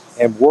Cigar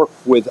and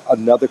worked with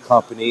another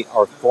company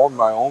or formed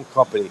my own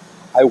company,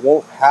 I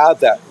won't have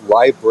that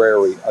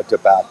library of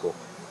tobacco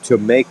to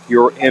make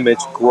your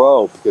image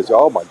grow because,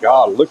 oh my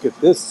God, look at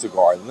this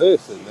cigar and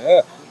this and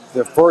that.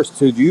 They're first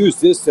to use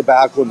this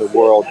tobacco in the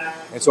world.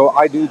 And so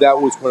I knew that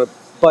was one of,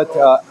 but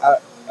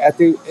at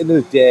the end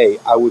of the day,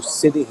 I was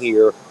sitting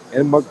here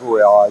in my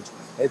garage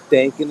and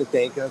thinking.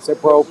 I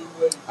said, bro,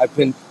 I've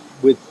been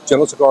with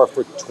General Cigar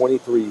for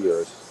 23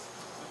 years.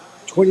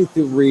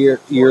 23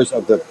 years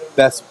of the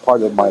best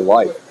part of my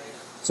life.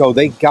 So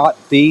they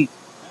got the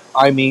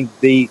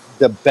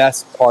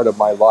best part of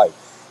my life.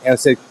 And I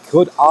said,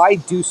 could I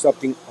do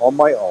something on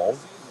my own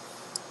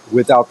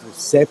without the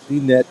safety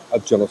net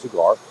of General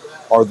Cigar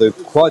or the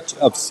crutch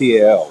of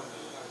CAO?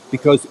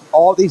 Because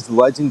all these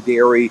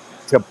legendary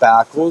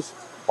tobaccos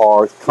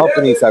or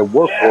companies I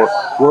work for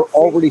were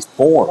already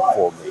formed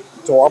for me.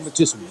 So I'm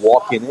just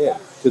walking in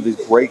to these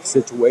great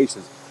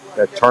situations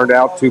that turned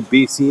out to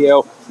be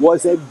CAO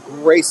was a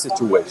great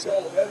situation.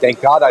 Thank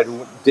God I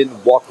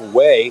didn't walk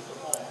away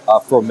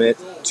from it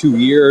 2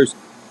 years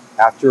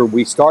after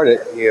we started,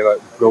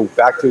 go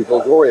back to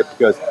Longoria,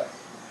 because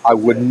I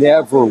would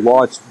never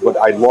launch what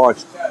I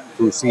launched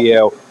through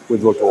CAO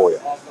with Longoria.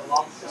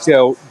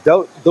 So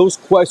those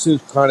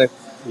questions kind of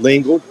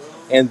lingered.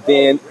 And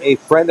then a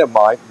friend of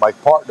mine, my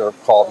partner,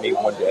 called me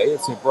one day and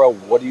said, "Bro,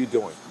 what are you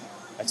doing?"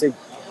 I said,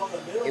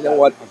 "You know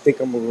what? I think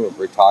I'm going to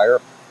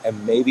retire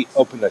and maybe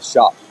open a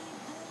shop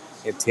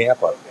in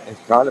Tampa and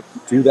kind of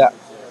do that."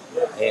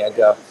 And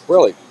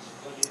really,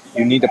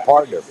 you need a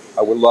partner.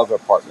 I would love a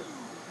partner.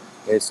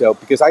 And so,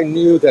 because I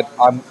knew that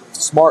I'm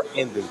smart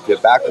in the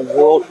tobacco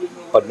world,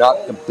 but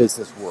not the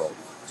business world.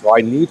 So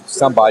I need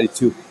somebody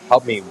to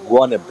help me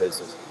run a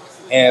business.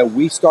 And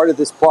we started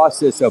this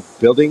process of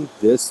building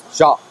this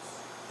shop.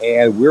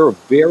 And we were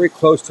very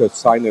close to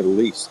signing a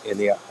lease.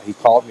 And he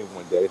called me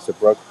one day and said,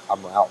 "Bro,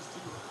 I'm out."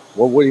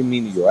 "Well, what do you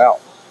mean you're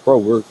out?" "Bro,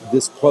 we're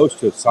this close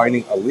to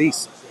signing a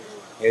lease."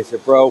 And he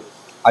said, "Bro,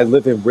 I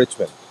live in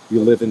Richmond.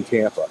 You live in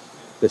Tampa.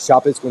 The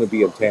shop is going to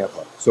be in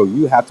Tampa. So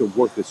you have to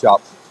work the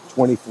shop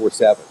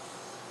 24/7.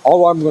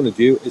 All I'm going to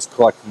do is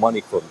collect money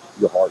from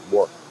your hard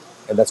work.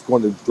 And that's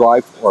going to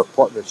drive our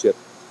partnership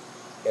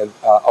and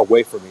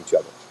away from each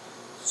other.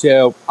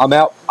 So I'm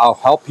out. I'll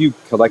help you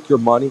collect your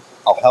money.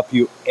 I'll help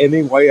you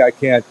any way I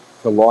can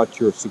to launch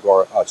your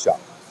cigar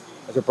shop."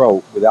 I said,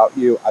 "Bro, without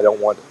you, I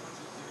don't want it."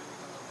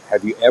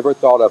 "Have you ever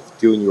thought of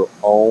doing your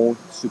own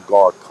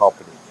cigar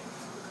company?"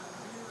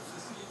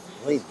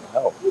 Really,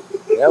 no.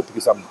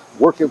 Because I'm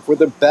working for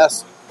the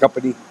best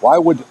company. Why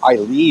would I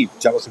leave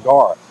Jello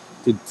Cigar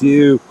to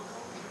do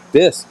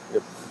this?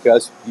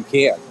 Because you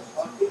can.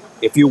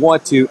 If you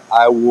want to,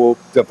 I will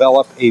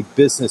develop a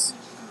business,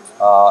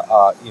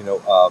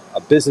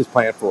 a business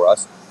plan for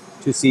us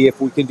to see if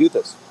we can do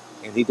this.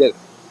 And he did it.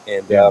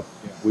 And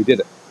we did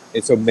it.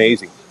 It's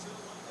amazing.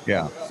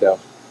 Yeah.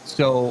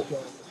 So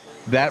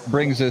that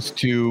brings us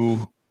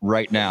to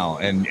right now.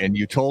 And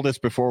you told us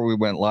before we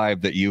went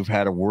live that you've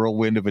had a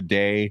whirlwind of a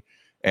day.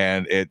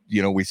 And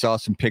we saw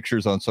some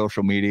pictures on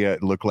social media.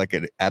 It looked like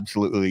an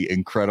absolutely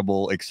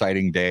incredible,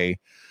 exciting day.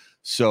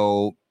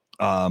 So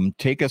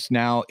take us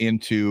now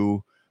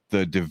into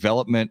the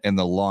development and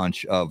the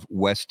launch of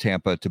West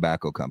Tampa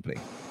Tobacco Company.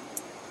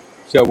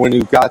 So when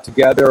we got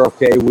together,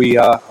 okay, we're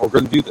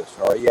going to do this.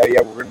 All right,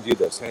 yeah, we're going to do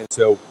this. And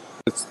so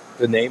it's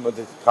the name of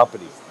the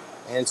company.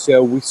 And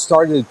so we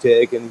started to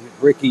dig. And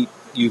Ricky,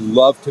 you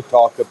love to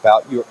talk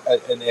about, you're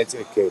an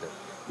educator.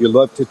 You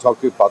love to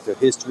talk about the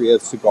history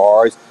of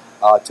cigars,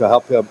 to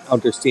help them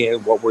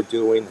understand what we're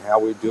doing, how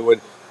we're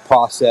doing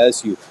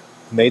process. You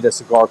made a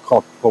cigar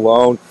called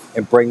Cologne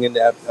and bringing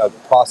that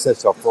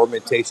process of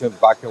fermentation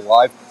back in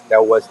life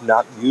that was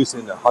not used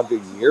in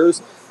 100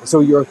 years. And so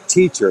you're a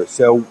teacher.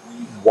 So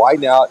why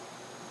not,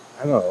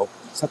 I don't know,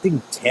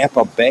 something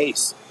Tampa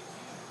based?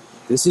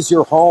 This is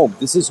your home.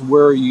 This is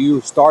where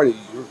you started.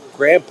 Your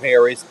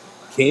grandparents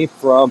came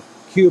from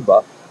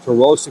Cuba to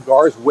roll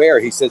cigars. Where?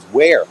 He says,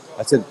 "Where?"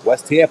 I said,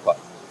 "West Tampa."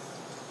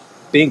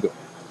 Bingo.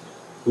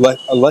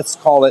 Let's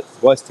call it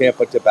West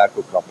Tampa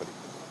Tobacco Company.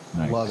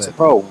 Nice. Love I it. said,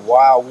 "Bro,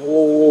 wow,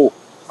 whoa.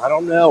 I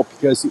don't know,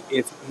 because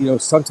if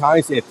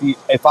sometimes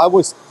if I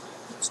was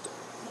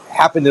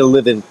happen to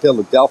live in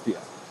Philadelphia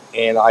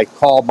and I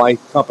call my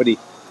company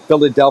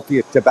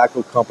Philadelphia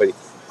Tobacco Company,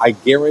 I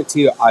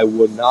guarantee you I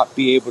will not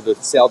be able to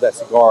sell that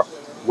cigar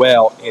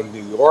well in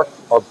New York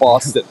or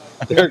Boston.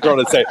 They're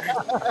going to say,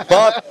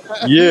 "Fuck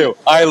you.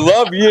 I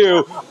love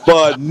you,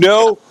 but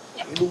no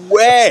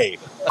way.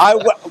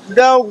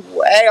 No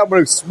way I'm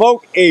going to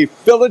smoke a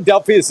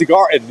Philadelphia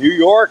cigar in New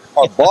York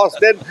or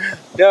Boston."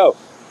 No.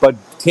 But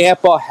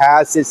Tampa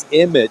has this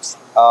image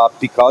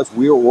because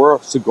we're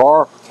a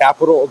cigar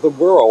capital of the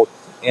world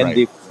in Right.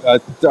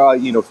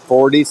 the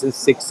 40s and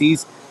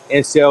 60s.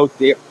 And so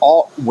they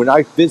all, when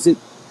I visit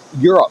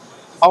Europe,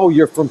 "Oh,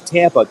 you're from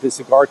Tampa, the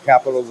cigar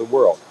capital of the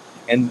world."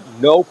 And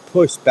no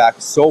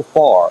pushback so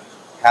far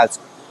has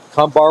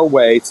come our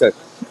way to,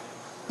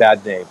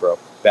 "Bad name, bro.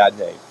 Bad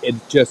name." It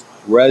just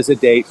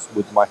resonates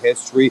with my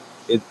history.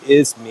 It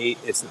is me.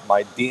 It's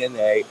my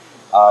DNA.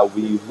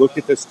 When you look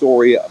at the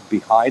story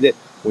behind it,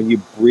 when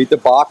you read the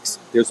box,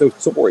 there's a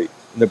story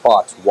in the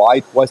box.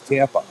 Why West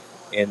Tampa?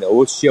 And it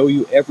will show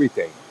you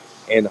everything.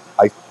 And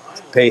I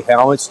pay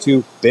homage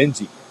to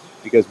Benji,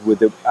 because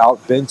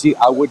without Benji,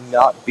 I would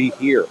not be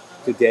here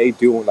today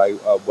doing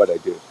what I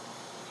do.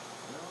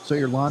 So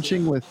you're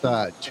launching with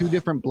 2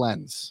 different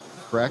blends,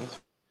 correct?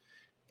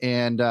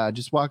 And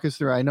just walk us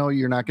through. I know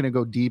you're not going to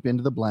go deep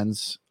into the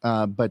blends,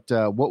 but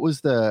what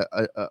was the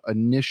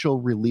initial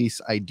release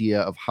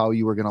idea of how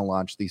you were going to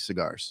launch these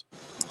cigars?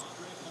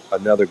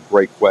 Another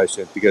great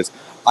question, because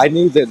I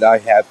knew that I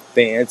have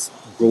fans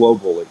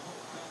globally.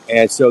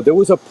 And so there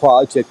was a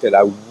project that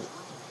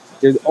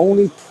the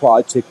only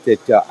project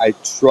that I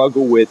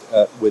struggle with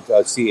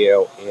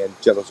CEO and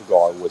Jello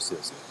Cigar was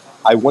this.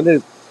 I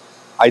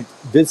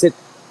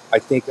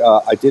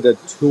did a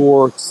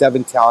tour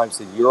 7 times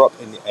in Europe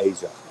and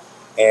Asia.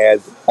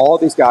 And all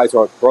these guys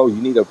are, "Bro,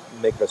 you need to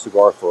make a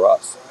cigar for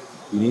us.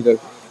 You need to."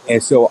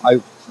 And so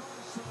I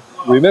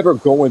remember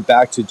going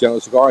back to Jello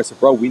Cigar and said,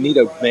 "Bro, we need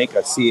to make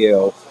a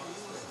CEO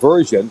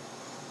version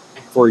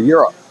for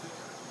Europe."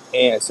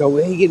 And so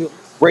he had a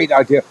great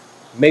idea,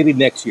 maybe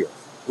next year.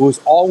 It was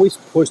always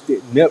pushed,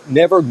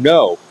 never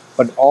no,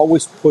 but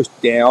always pushed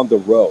down the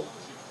road.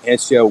 And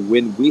so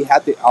when we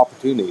had the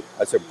opportunity,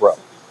 I said, bro,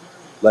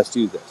 let's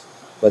do this.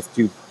 Let's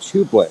do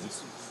 2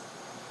 blends.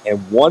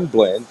 And 1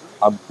 blend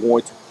I'm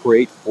going to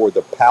create for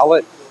the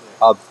palate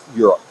of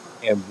Europe.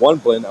 And 1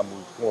 blend I'm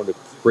going to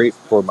create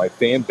for my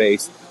fan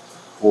base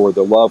for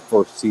the love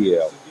for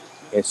CAO.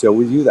 And so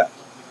we do that.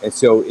 And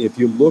so if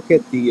you look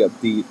at the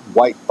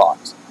white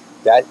box,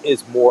 that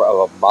is more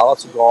of a mild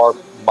cigar,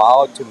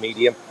 mild to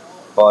medium,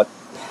 but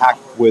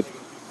packed with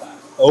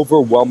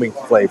overwhelming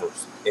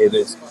flavors. It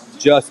is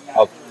just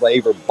a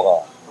flavor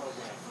bomb.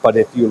 But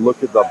if you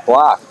look at the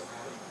black,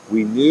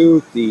 we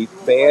knew the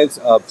fans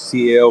of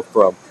CAO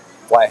from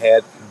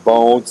Flathead,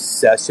 Bones,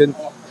 Session,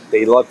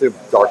 they love their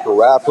darker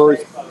wrappers,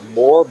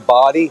 more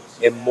body,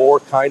 and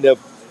more kind of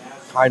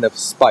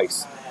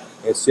spice.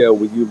 And so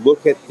when you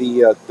look at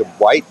the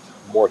white,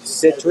 more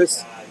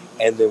citrus,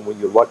 and then when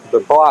you look at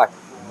the black,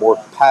 more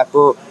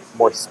pepper,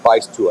 more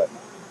spice to it.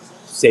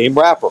 Same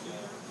wrapper.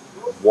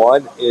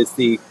 One is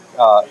the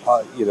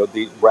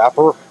the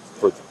wrapper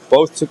for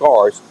both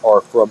cigars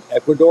are from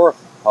Ecuador,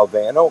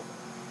 Havana,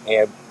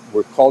 and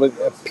we're calling it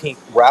a pink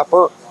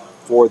wrapper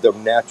for the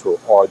natural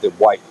or the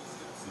white.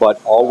 But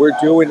all we're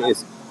doing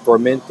is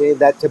fermenting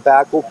that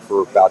tobacco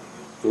for about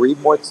 3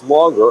 months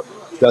longer,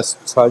 thus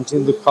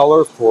changing the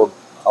color from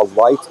a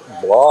light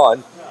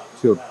blonde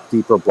to a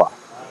deeper black.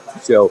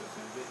 So,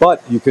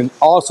 but you can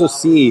also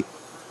see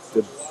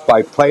that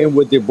by playing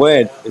with the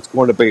blend, it's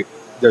going to be,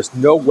 there's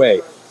no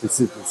way this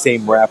is the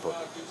same wrapper.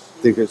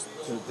 Because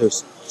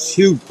there's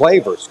 2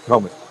 flavors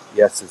coming.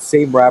 Yes, it's the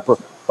same wrapper,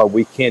 but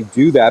we can't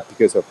do that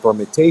because of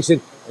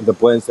fermentation and the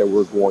blends that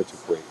we're going to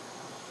create.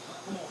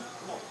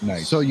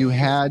 Nice. So you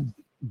had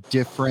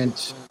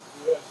different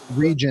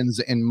regions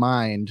in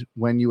mind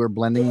when you were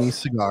blending these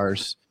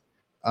cigars.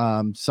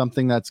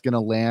 Something that's going to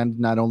land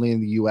not only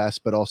in the U.S.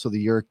 but also the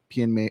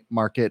European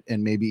market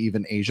and maybe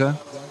even Asia.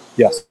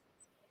 Yes.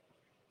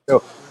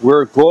 So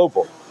we're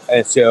global,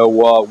 and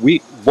so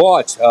we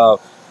launched.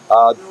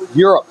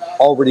 Europe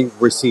already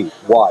received.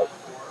 Why?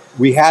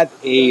 We had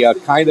a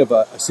kind of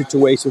a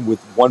situation with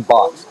 1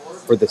 box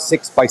for the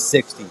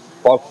 6x60,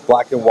 both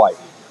black and white.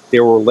 They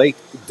were late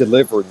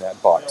delivering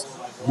that box.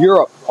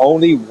 Europe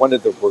only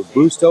wanted the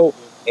Robusto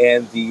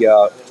and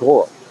the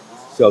Toro,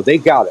 so they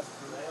got it.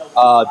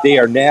 They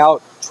are now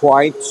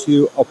trying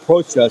to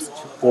approach us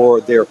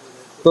for their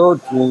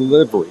 3rd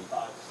delivery,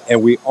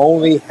 and we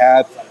only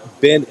have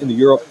been in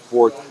Europe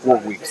for 4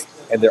 weeks,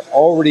 and they're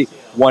already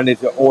wanting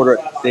to order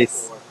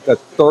this the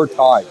 3rd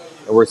time,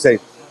 and we're saying,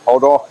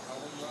 hold on,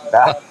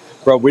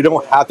 bro, we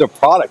don't have the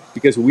product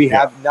because we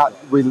have not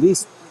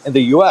released in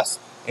the U.S.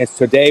 And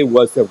today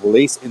was the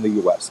release in the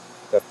U.S.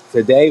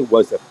 Today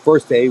was the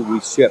first day we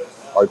shipped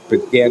or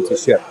began to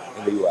ship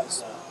in the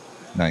U.S.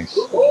 Nice.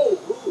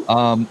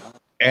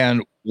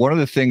 And one of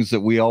the things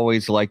that we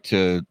always like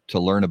to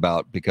learn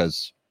about,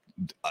 because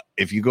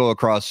if you go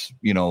across,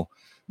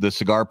 the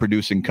cigar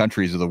producing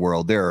countries of the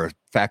world, there are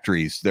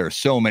factories. There are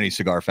so many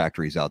cigar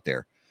factories out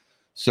there.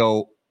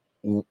 So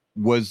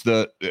was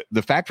the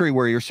factory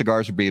where your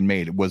cigars are being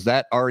made, was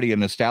that already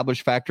an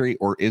established factory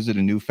or is it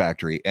a new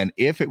factory? And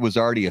if it was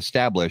already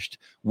established,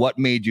 what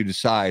made you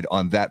decide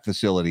on that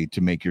facility to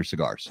make your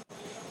cigars?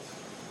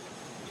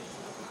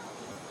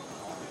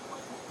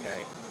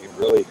 Okay, you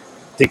really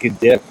take a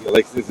dip.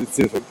 Like this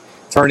is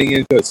turning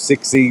into a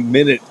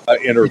 60-minute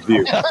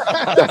interview.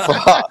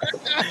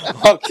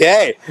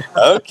 Okay.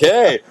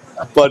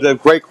 But a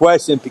great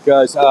question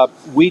because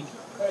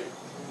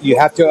you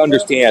have to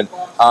understand,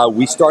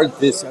 we started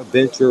this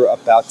venture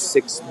about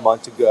 6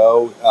 months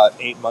ago,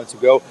 8 months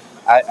ago,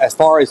 as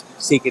far as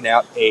seeking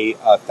out a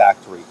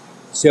factory.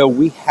 So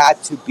we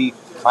had to be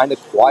kind of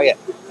quiet.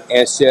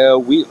 And so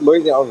we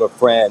learned it on a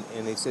friend,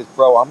 and he says,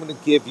 bro, I'm going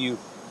to give you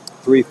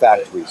 3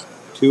 factories.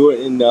 2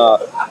 in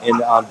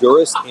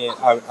Honduras, and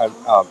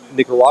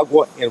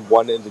Nicaragua, and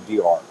 1 in the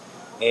DR.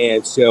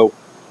 And so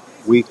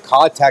we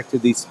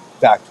contacted these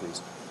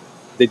factories.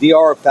 The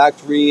DR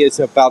factory is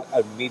about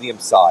a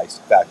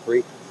medium-sized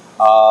factory.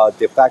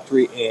 The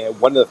factory,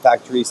 one of the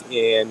factories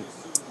in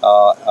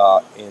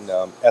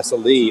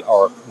SLE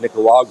or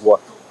Nicaragua,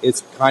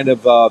 is kind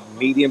of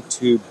medium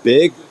to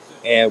big,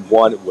 and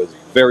 1 was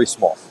very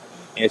small.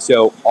 And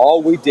so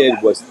all we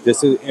did was,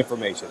 this is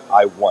information.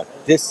 I want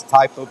this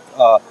type of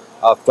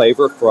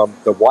flavor from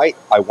the white.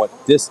 I want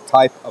this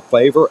type of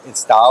flavor and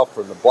style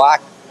from the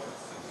black.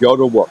 Go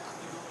to work.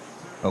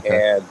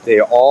 Okay. And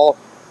they all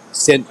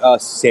sent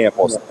us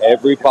samples.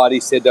 Everybody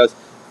sent us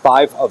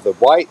 5 of the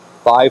white,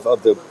 5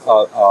 of the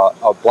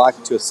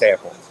black to a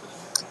sample.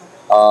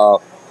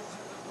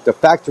 The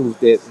factory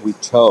that we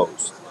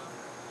chose,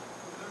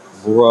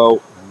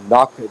 bro,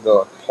 knocked it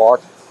the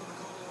park.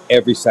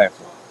 Every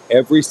sample,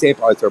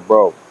 I said,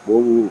 bro,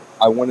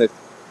 I want to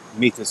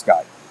meet this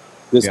guy.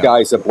 This guy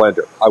is a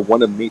blender. I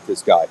want to meet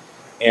this guy.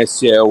 And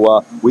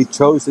so we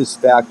chose this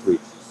factory.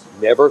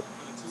 Never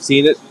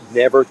seen it.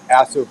 Never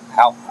asked him,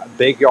 how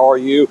big are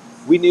you?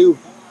 We knew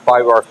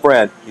by our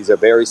friend, he's a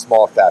very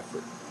small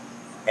factory.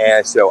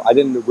 And so I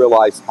didn't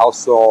realize how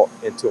small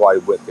until I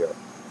went there.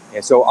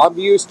 And so I'm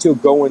used to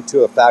going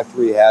to a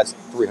factory that has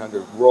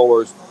 300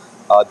 rollers,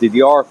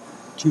 DDR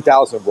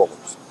 2,000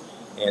 rollers.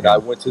 And I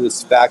went to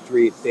this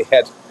factory. They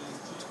had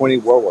 20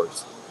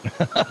 rollers.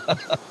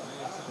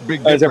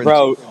 Big I said,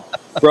 difference.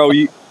 bro,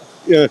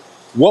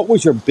 what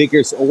was your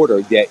biggest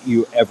order that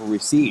you ever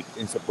received?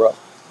 And said, bro,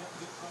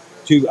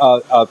 to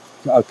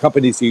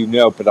companies you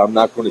know, but I'm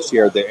not going to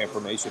share their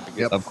information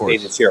because of course. they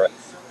didn't share it.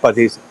 But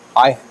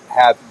I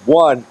had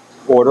one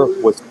order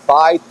was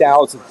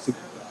 5,000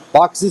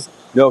 boxes.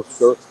 No,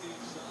 sir,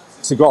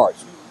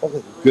 cigars.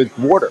 Okay, good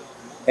order.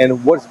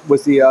 And what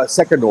was the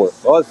second order?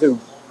 Oh, it's a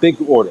big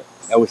order.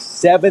 That was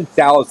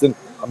 7,000.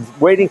 I'm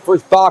waiting for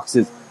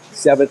boxes.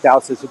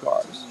 7,000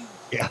 cigars.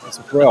 Yeah. I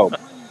said, bro,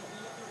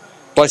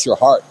 bless your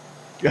heart.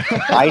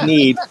 I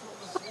need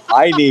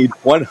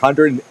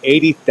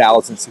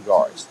 180,000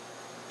 cigars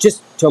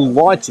just to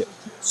launch it.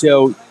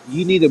 So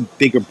you need a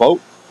bigger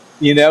boat,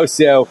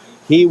 So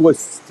he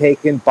was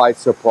taken by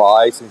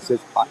surprise and says,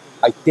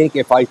 I think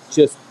if I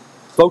just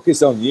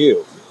focus on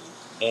you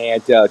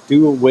and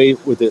do away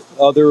with the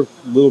other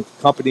little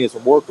companies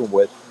I'm working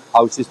with,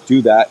 I'll just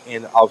do that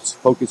and I'll just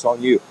focus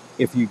on you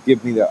if you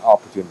give me the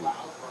opportunity.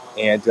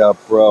 And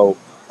bro,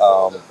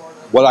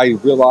 what I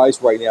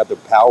realize right now, the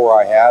power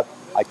I have,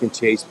 I can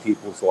change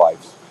people's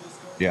lives.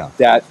 Yeah.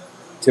 That,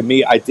 to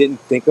me, I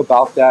didn't think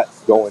about that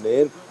going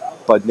in,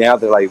 but now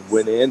that I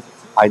went in,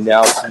 I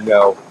now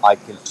know I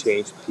can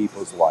change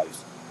people's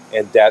lives.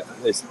 And that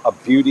is a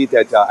beauty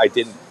that I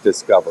didn't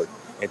discover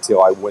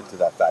until I went to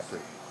that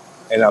factory.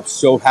 And I'm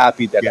so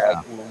happy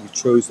that we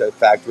chose that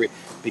factory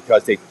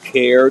because they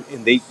cared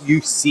and you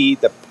see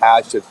the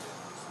passion.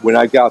 When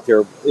I got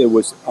there, it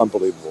was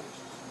unbelievable.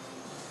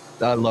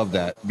 I love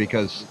that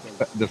because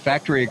the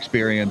factory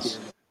experience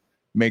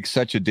makes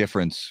such a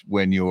difference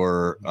when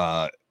you're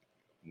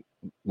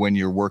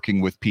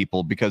working with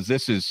people, because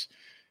this is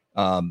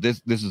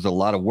this is a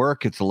lot of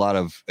work. It's a lot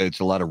of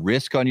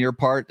risk on your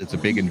part. It's a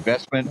big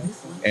investment,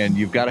 and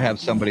you've got to have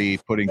somebody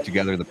putting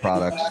together the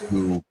products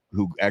who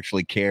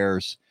actually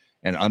cares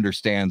and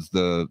understands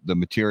the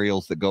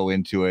materials that go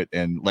into it.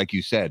 And like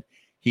you said,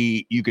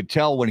 you could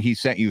tell when he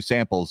sent you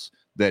samples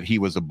that he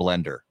was a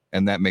blender.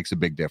 And that makes a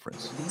big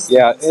difference.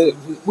 Yeah,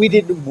 we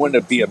didn't want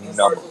to be a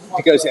number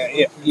because,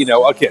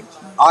 again,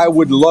 I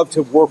would love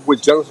to work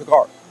with General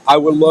Cigar. I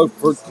would love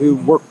to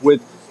work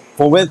with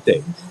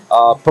Fuente,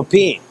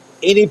 Pepin,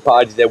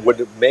 anybody that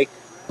would make.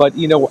 But,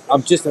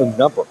 I'm just a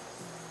number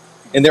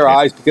in their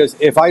eyes because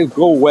if I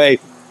go away,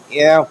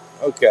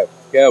 okay,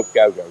 go.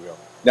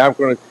 Now I'm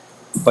going to,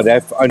 but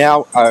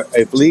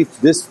I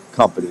believe this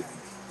company,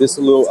 this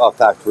little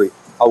factory,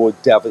 I will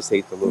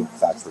devastate the little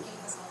factory.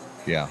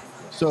 Yeah.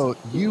 So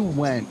you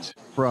went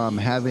from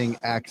having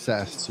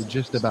access to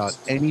just about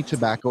any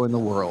tobacco in the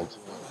world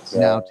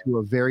now to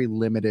a very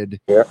limited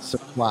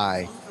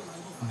supply.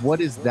 What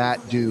does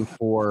that do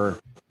for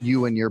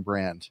you and your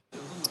brand?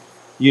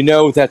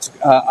 That's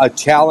a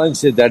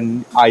challenge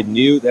that I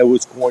knew that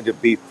was going to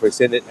be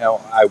presented.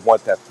 Now I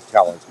want that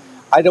challenge.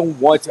 I don't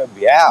want to,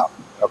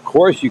 of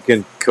course you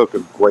can cook a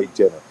great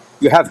dinner.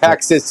 You have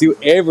access to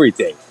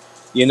everything,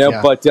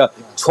 but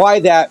try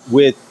that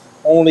with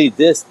only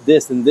this,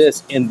 and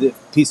this, and the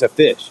piece of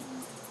fish,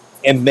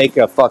 and make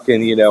a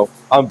fucking,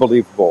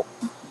 unbelievable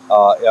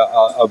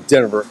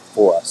dinner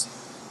for us.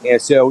 And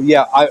so,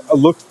 I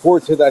look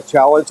forward to that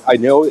challenge. I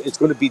know it's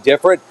going to be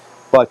different,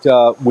 but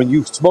when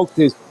you smoke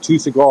these two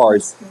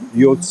cigars,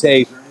 you'll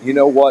say, you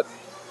know what,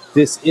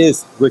 this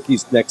is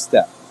Ricky's next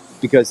step,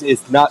 because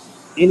it's not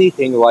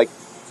anything like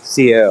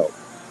CAO.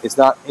 It's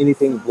not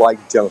anything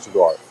like General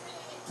Cigar.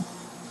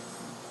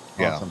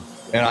 Yeah, awesome.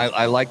 And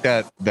I like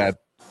that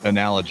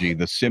analogy.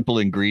 The simple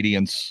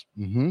ingredients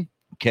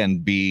can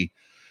be,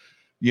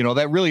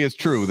 that really is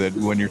true, that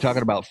when you're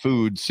talking about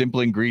food, simple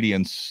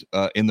ingredients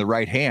in the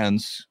right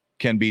hands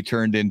can be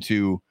turned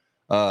into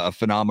a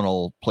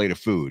phenomenal plate of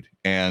food.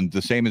 And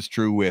the same is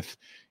true with,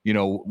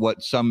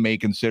 what some may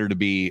consider to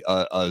be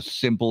a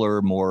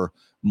simpler, more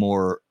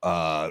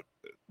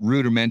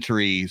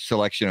rudimentary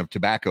selection of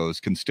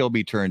tobaccos can still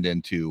be turned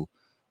into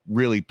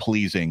really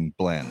pleasing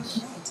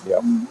blends.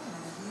 Yeah,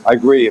 I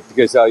agree,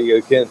 because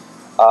you can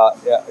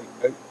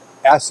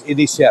ask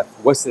any chef,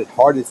 what's the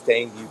hardest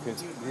thing you can,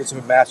 this is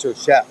a master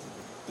chef,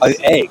 an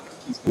egg.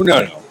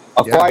 No.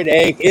 A fried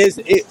egg is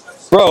it,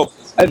 bro,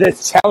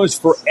 that's a challenge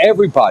for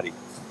everybody.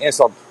 And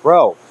so,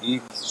 bro,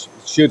 you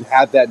should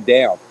have that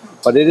down,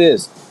 but it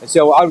is. And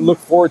so I look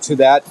forward to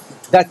that.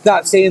 That's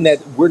not saying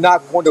that we're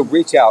not going to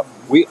reach out.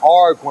 We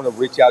are going to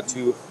reach out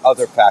to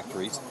other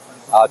factories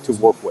to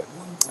work with.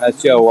 And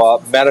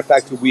so, matter of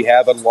fact, we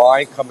have a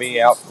line coming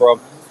out from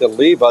the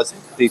Levas,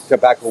 the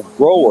tobacco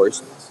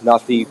growers,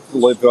 not the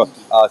Leva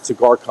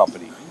cigar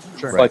company.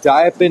 Sure. But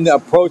I have been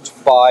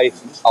approached by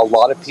a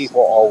lot of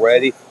people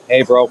already.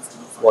 Hey, bro,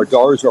 our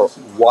doors are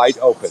wide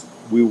open.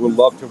 We would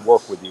love to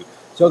work with you.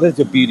 So that's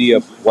the beauty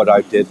of what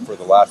I did for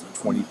the last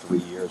 23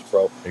 years,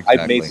 bro. Exactly.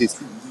 I've made these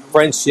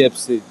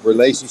friendships, these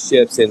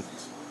relationships, and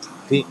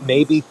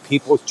maybe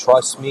people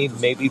trust me.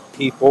 Maybe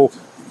people,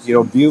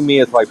 view me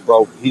as like,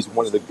 bro, he's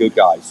one of the good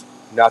guys.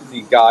 Not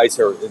the guys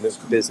who are in this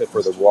business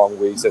for the wrong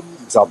reason.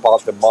 It's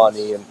about the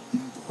money. And,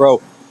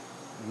 bro,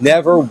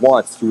 never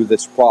once through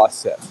this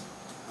process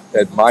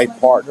that my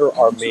partner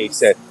or me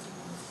said,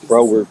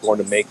 bro, we're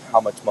going to make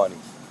how much money.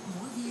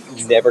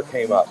 It never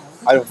came up.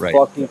 I don't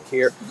fucking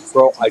care.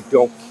 Bro, I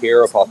don't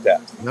care about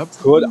that. Yep.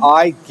 Could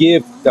I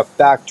give the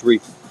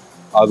factory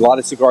a lot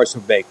of cigars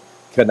to make?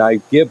 Can I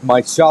give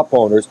my shop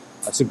owners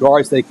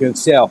cigars they can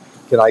sell?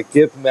 Can I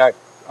give my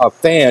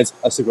fans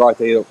a cigar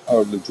they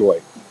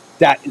enjoy?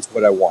 That is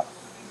what I want.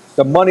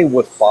 The money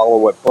will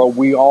follow it, bro.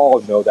 We all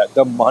know that.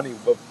 The money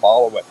will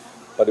follow it.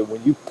 But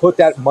when you put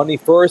that money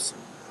first,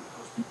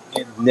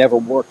 it never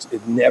works.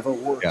 It never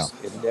works.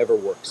 Yeah. It never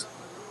works.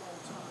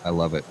 I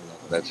love it.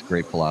 That's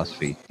great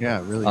philosophy.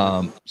 Yeah, really.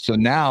 So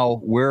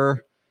now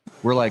we're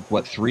like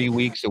what, 3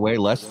 weeks away,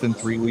 less than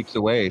 3 weeks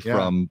away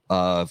from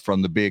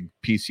the big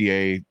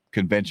PCA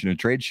convention and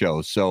trade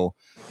show. So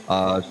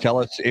tell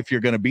us if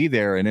you're going to be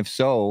there, and if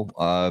so,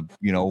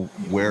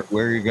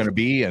 where you're going to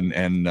be,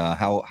 and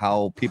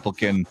how people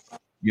can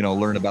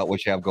learn about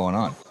what you have going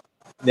on.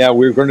 Now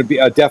we're going to be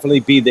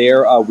definitely be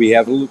there. We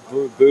have a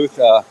little booth.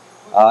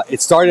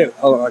 It started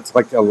it's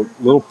like a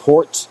little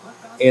porch,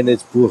 and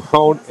it's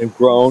grown and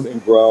grown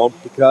and grown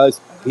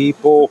because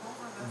people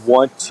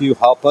want to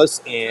help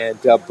us and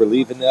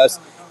believe in us.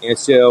 And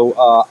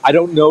so I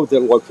don't know the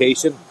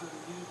location,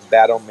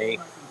 bad on me,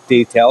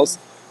 details,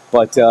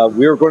 but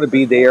we're going to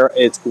be there.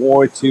 It's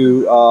going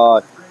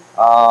to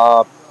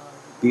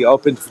be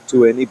open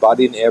to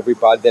anybody and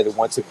everybody that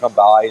wants to come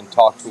by and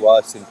talk to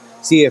us and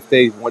see if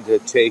they want to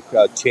take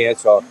a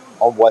chance on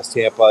West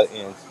Tampa.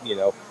 And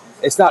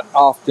it's not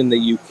often that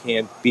you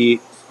can be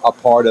a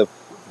part of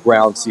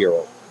Ground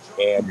Zero,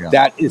 and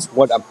that is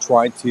what I'm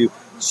trying to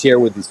share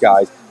with these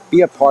guys.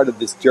 Be a part of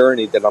this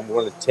journey that I'm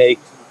going to take,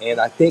 and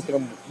I think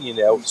I'm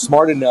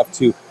smart enough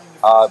to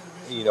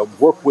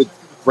work with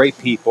great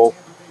people,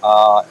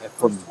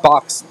 from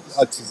box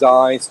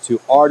designs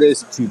to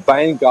artists to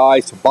band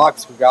guys to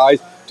box guys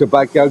to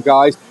backyard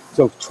guys.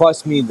 So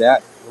trust me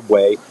that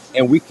way,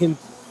 and we can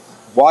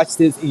watch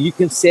this. And you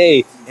can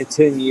say in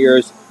 10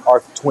 years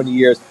or 20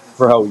 years,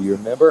 bro, you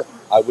remember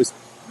I was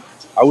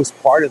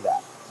part of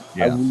that.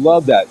 I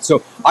love that.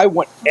 So I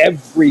want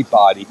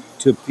everybody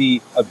to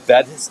be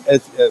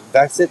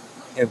vested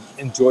and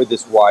enjoy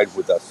this ride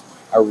with us.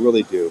 I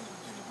really do.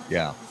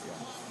 Yeah.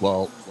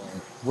 Well,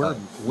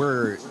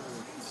 we're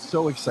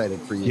so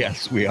excited for you.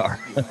 Yes, we are.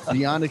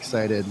 Beyond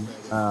excited,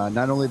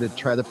 not only to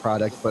try the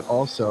product, but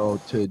also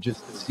to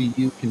just see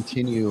you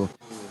continue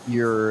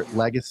your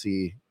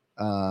legacy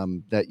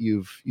that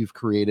you've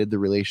created, the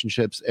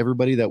relationships,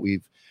 everybody that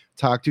we've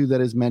talked to that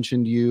has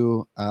mentioned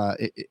you.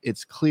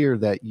 It's clear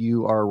that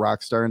you are a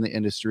rock star in the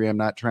industry. I'm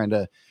not trying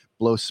to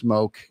blow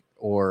smoke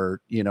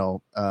or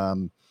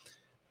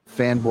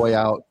fanboy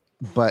out,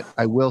 but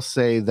I will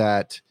say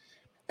that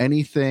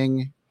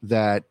anything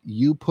that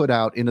you put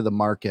out into the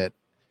market,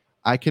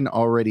 I can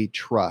already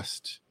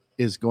trust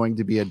is going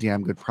to be a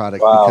damn good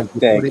product. Wow,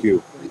 thank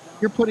you.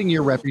 You're putting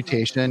your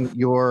reputation,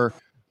 your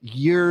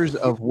years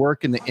of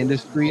work in the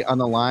industry on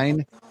the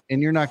line,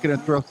 and you're not going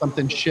to throw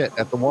something shit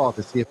at the wall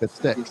to see if it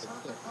sticks.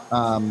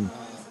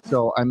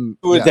 So I'm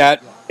with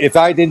that. If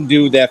I didn't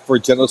do that for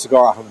General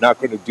Cigar, I'm not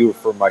going to do it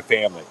for my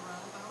family.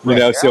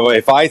 So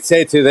if I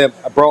say to them,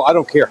 bro, I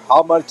don't care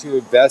how much you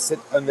invested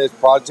in this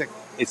project,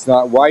 it's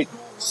not right,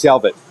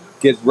 shelve it,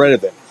 get rid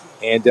of it.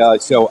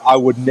 And so I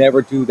would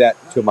never do that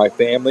to my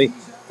family.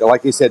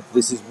 Like I said,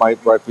 this is my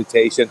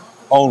reputation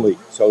only.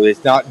 So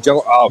it's not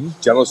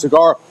General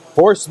Cigar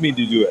forced me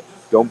to do it.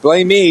 Don't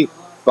blame me,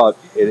 but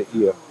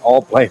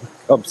all blame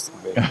comes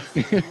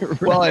to me.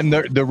 Well, and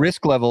the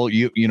risk level,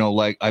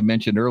 like I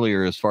mentioned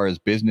earlier, as far as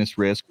business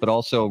risk, but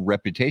also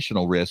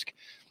reputational risk,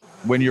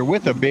 when you're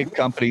with a big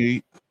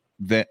company,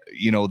 that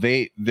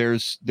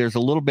there's a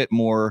little bit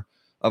more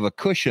of a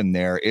cushion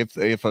there if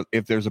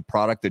there's a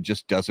product that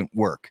just doesn't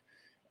work.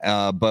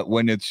 But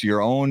when it's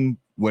your own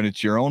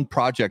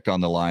project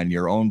on the line,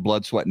 your own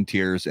blood, sweat, and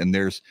tears, and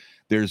there's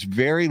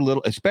very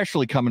little,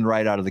 especially coming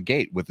right out of the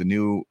gate with a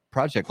new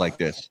project like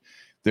this,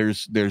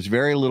 there's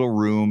very little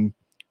room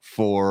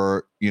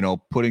for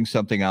putting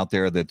something out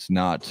there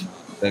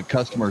that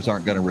customers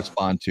aren't going to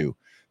respond to.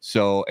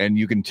 So, and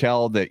you can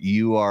tell that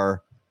you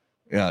are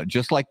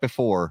just like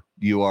before,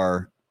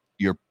 you're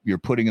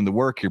putting in the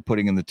work, you're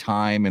putting in the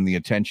time and the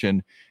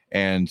attention,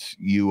 and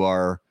you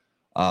are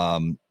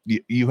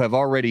you have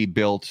already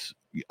built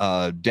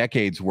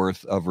decades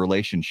worth of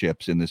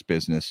relationships in this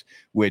business,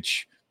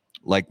 which,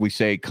 like we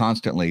say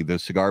constantly, the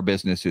cigar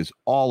business is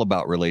all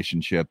about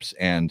relationships.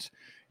 And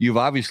you've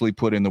obviously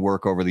put in the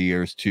work over the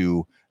years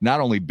to not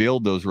only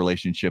build those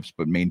relationships,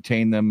 but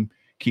maintain them,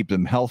 keep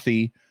them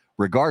healthy,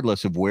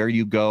 regardless of where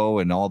you go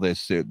and all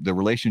this. The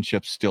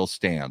relationships still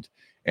stand.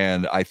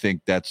 And I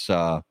think that's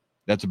a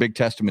big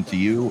testament to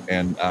you.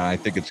 And I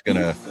think it's going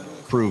to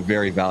prove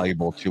very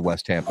valuable to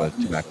West Tampa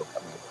Tobacco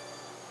Company.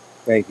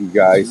 Thank you,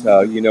 guys.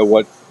 You know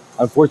what?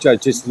 Unfortunately,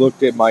 I just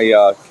looked at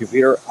my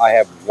computer. I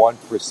have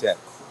 1%.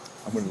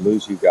 I'm going to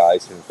lose you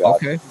guys in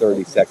about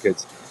 30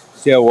 seconds.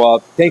 So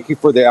thank you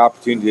for the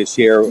opportunity to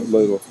share a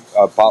little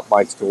about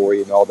my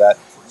story and all that.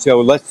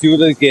 So let's do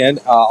it again.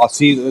 I'll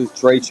see you at the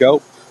trade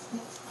show.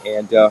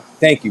 And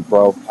thank you,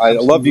 bro. I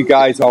love you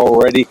guys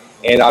already,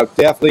 and I'll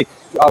definitely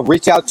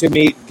reach out to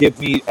me, give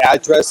me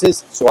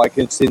addresses so I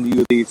can send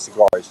you these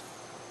cigars.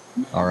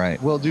 All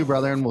right. Will do,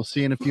 brother, and we'll see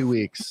you in a few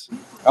weeks.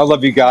 I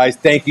love you guys.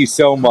 Thank you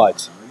so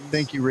much.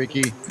 Thank you,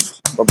 Ricky.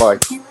 Bye-bye.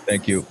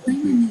 Thank you.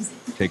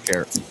 Take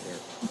care.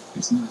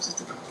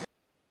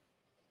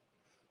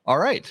 All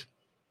right.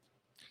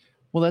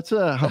 Well, that's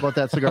how about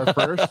that cigar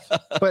first?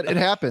 But it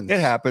happens. It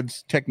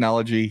happens.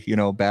 Technology,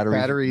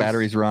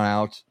 batteries run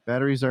out.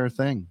 Batteries are a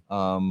thing.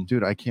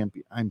 Dude,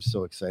 I'm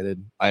so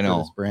excited. I know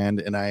for this brand,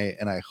 and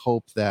I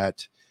hope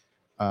that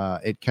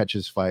it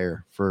catches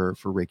fire for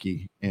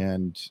Ricky.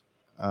 And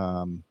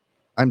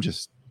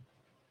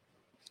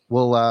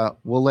we'll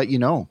let you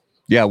know.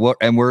 Yeah,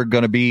 and we're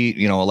going to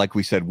be, like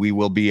we said, we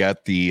will be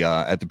at the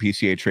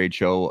PCA trade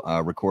show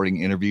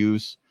recording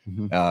interviews.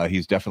 Mm-hmm.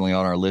 He's definitely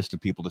on our list of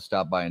people to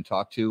stop by and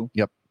talk to.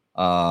 Yep.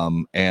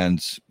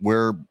 And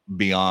we're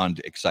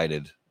beyond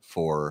excited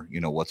for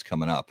what's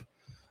coming up.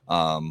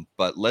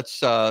 But let's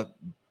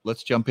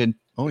jump in.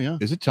 Oh yeah,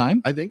 is it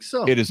time? I think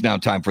so. It is now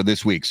time for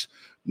this week's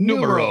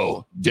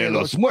Numero de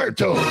los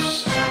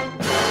Muertos.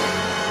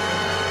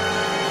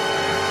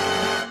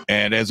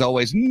 And as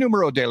always,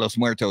 Numero de los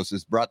Muertos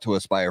is brought to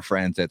us by our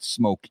friends at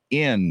Smoke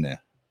Inn.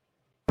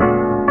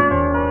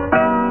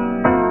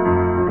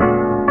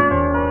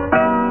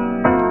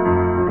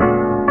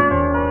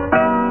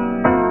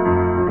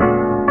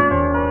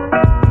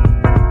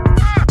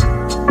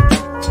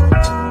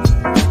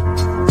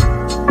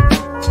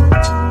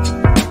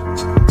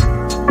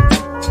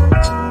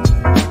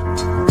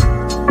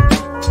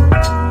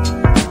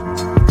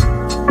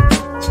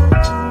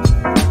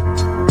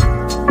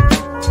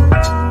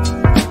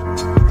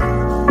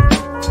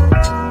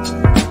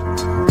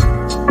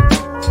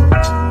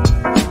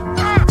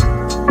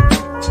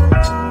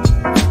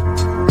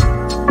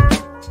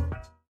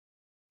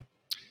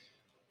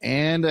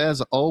 And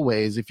as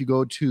always, if you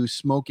go to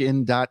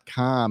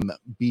smokein.com,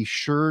 be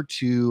sure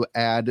to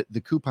add the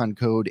coupon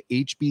code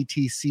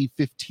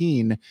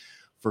HBTC15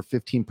 for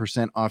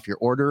 15% off your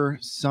order.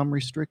 Some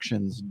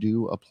restrictions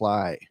do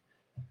apply.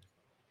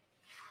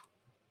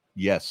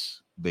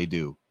 Yes, they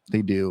do.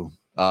 They do.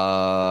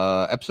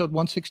 Episode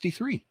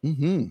 163.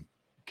 Mm-hmm.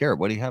 Garrett,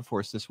 what do you have for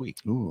us this week?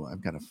 Ooh,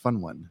 I've got a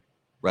fun one.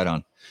 Right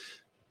on.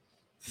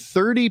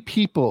 30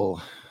 people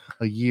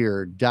a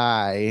year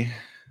die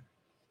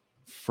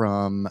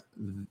from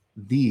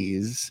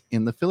these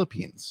in the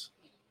Philippines.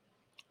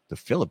 The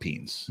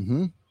Philippines.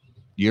 Mm-hmm.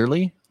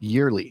 Yearly?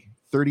 Yearly.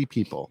 30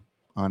 people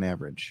on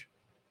average.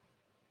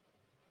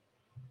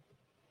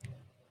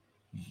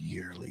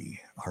 Yearly.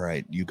 All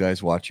right, you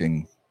guys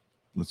watching,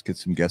 let's get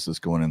some guesses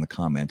going in the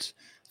comments.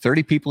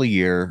 30 people a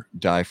year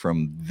die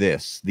from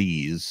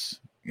these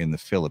in the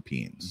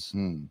Philippines.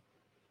 Mm-hmm.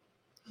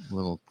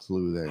 Little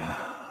clue there.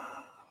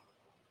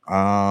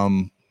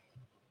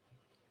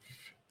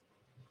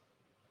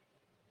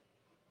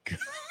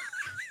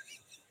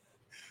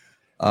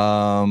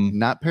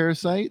 Not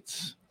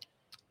parasites,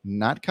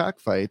 not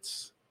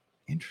cockfights.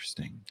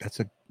 Interesting.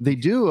 They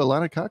do a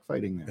lot of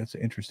cockfighting there. That's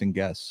an interesting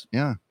guess.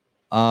 Yeah.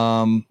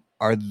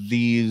 Are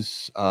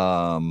these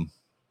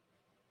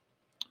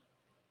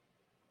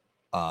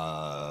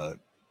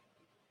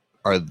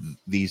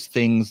these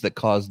things that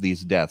cause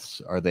these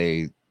deaths, are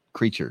they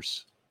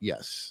creatures?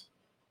 Yes.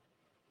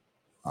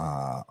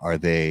 Are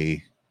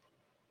they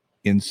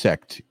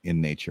insect in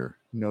nature?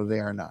 No, they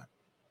are not.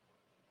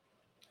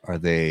 Are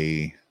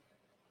they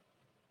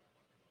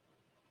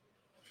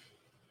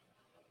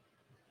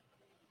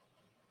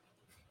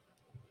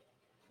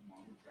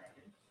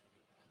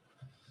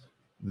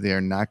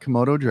They're not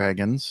Komodo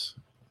dragons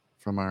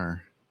from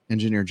our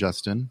engineer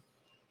Justin.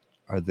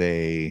 Are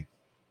they're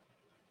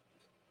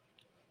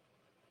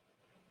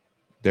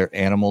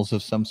animals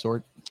of some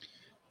sort?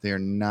 They're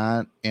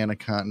not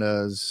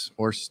anacondas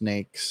or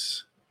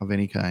snakes of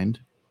any kind.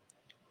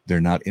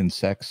 They're not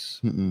insects.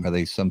 Mm-mm. Are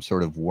they some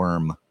sort of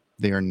worm?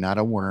 They are not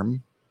a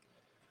worm.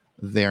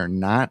 They're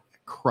not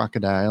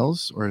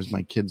crocodiles, or as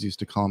my kids used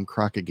to call them,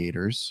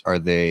 crocodigators. Are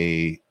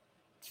they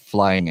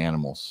flying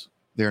animals?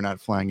 They're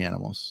not flying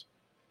animals.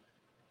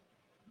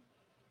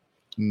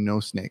 No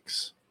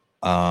snakes.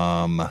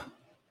 Are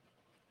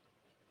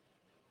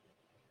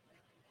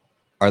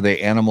they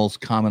animals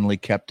commonly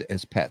kept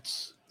as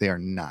pets? They are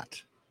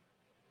not.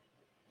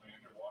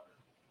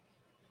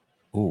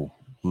 Ooh,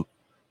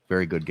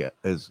 very good guess.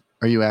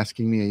 Are you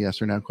asking me a yes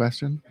or no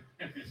question?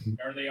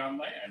 Are they on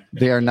land?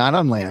 They are not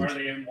on land. Are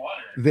they in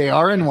water? They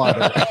are in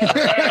water.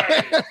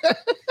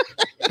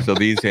 So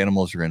these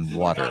animals are in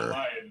water.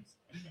 Lions.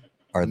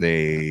 Are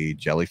they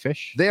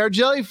jellyfish? They are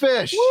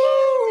jellyfish.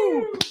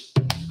 Woo!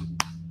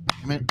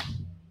 Damn it.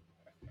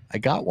 I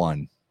got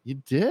one. You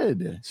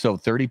did. So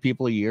 30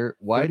 people a year.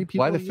 Why 30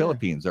 people the a year.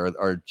 Philippines?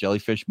 Are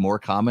jellyfish more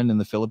common in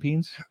the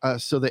Philippines?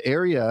 So the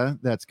area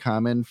that's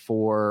common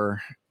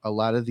for a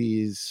lot of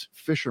these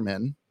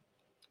fishermen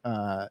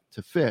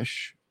to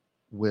fish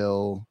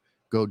will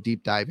go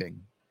deep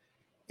diving.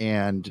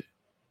 And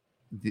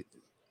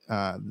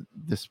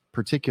this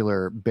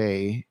particular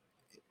bay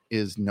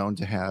is known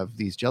to have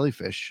these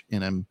jellyfish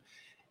in them,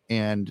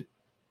 and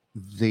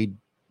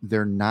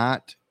they're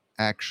not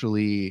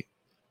actually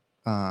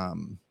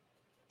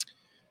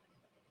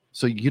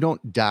so you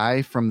don't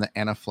die from the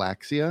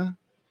anaphylaxia,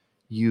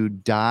 you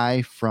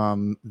die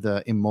from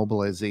the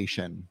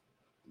immobilization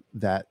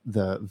that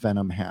the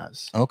venom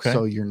has. Okay.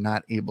 So you're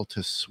not able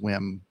to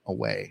swim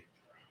away.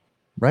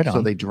 Right on.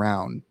 So they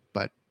drown,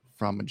 but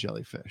from a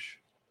jellyfish.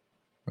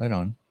 Right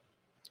on.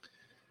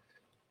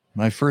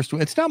 My first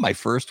win. It's not my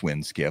first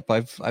win, Skip.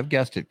 I've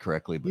guessed it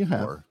correctly You have.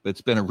 before. It's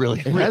been a really,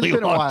 It has really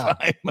been a long while.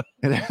 time.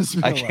 It has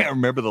been I a while. can't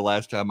remember the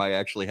last time I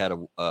actually had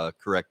a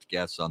correct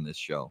guess on this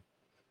show.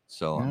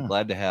 So Yeah. I'm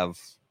glad to have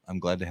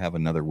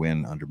another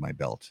win under my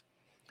belt.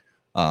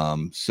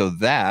 So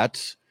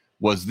that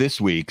was this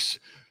week's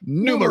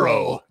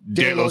Numero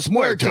de los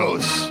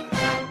Muertos.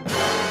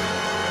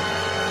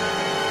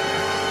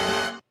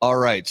 All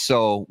right,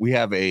 so we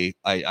have I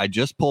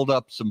just pulled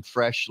up some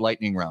fresh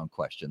lightning round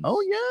questions.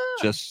 Oh yeah,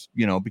 Just,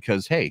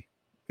 because, hey,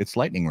 it's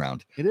lightning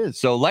round. it is.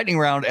 So lightning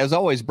round, as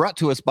always, brought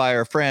to us by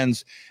our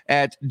friends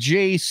at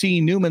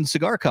J.C. Newman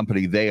Cigar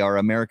Company. They are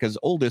America's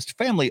oldest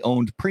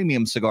family-owned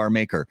premium cigar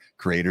maker,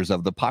 creators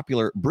of the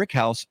popular Brick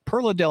House,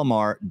 Perla Del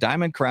Mar,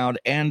 Diamond Crown,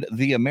 and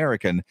The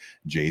American.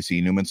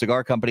 J.C. Newman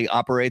Cigar Company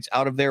operates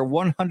out of their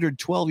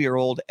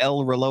 112-year-old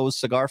El Reloj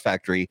cigar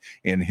factory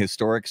in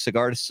historic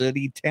Cigar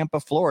City, Tampa,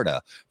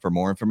 Florida. For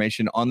more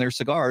information on their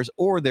cigars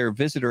or their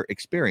visitor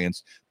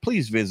experience,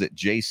 please visit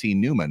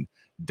jcnewman.com.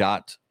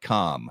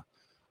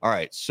 All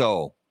right,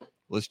 so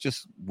let's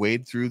just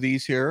wade through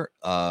these here.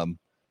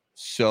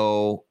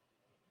 So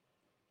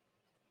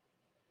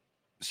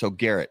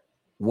Garrett,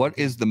 what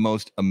is the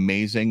most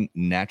amazing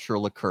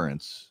natural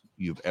occurrence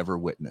you've ever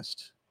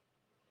witnessed?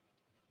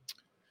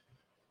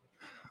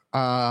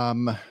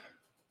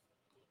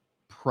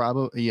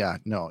 Probably, yeah,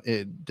 no,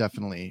 it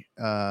definitely.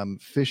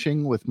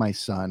 Fishing with my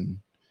son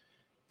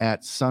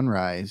at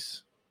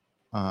sunrise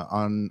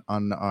on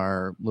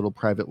our little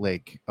private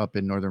lake up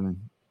in northern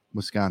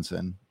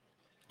Wisconsin.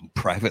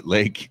 Private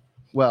lake?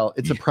 Well,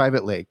 it's a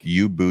private lake.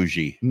 You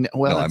bougie.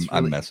 Well, No, it's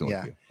I'm really- messing with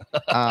yeah.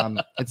 you.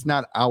 It's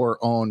not our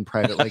own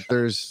private lake.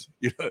 There's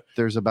Yeah.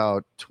 there's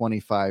about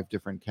 25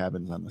 different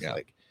cabins on this Yeah.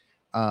 lake,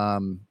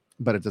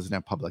 but it doesn't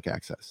have public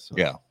access. So,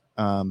 Yeah.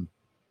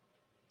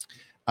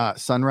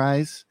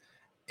 sunrise,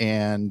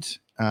 and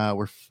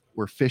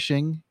we're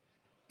fishing,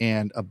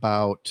 and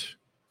about,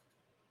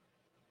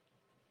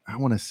 I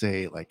want to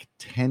say, like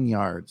 10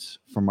 yards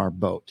from our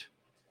boat,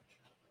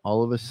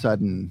 all of a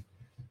sudden,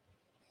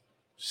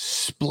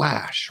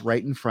 splash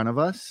right in front of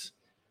us,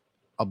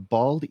 a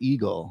bald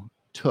eagle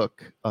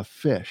took a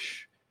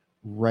fish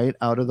right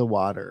out of the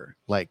water,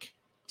 like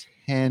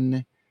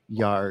 10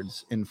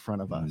 yards in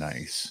front of us.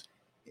 Nice.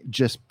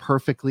 Just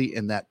perfectly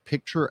in that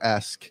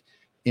picturesque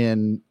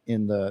in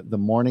the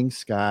morning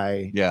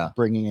sky, Yeah.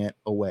 bringing it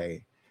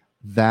away.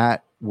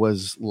 That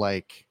was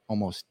like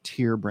almost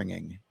tear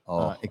bringing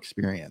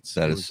experience.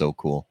 That It is was so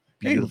cool.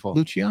 beautiful. Hey,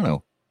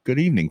 Luciano. Good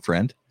evening,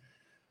 friend.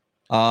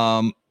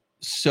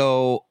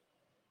 So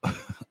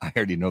I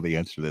already know the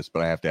answer to this,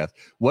 but I have to ask,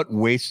 what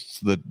wastes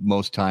the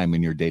most time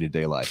in your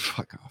day-to-day life?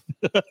 Fuck off.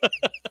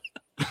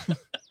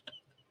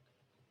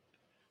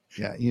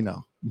 Yeah,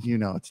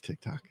 it's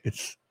TikTok.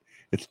 It's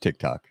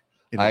TikTok.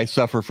 It I is.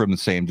 suffer from the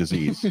same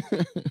disease.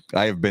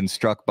 I have been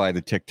struck by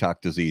the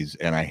TikTok disease,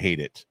 and I hate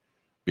it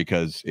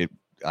because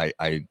I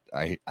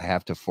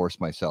have to force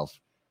myself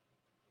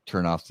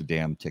turn off the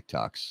damn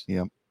TikToks.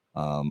 Yep.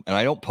 And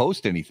I don't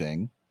post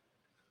anything.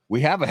 We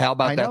have a How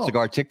About I That know.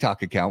 Cigar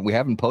TikTok account. We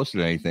haven't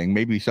posted anything.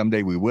 Maybe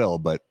someday we will,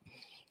 but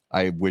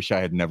I wish I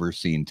had never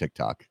seen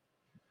TikTok.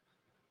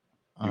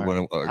 All You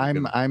right.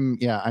 wanna,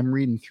 I'm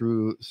reading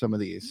through some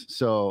of these.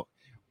 So,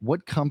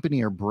 what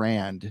company or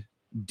brand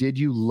did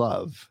you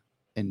love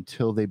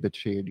until they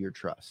betrayed your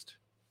trust,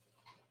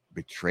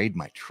 betrayed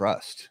my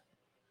trust.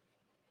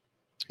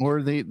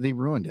 or they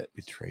ruined it?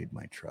 Betrayed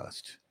my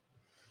trust.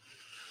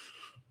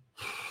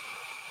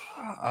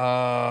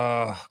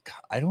 I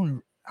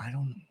don't.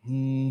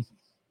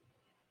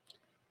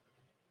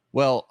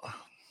 Well,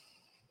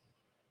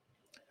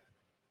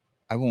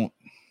 I won't.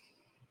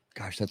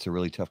 Gosh, that's a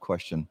really tough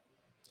question.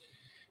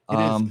 It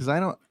is, because I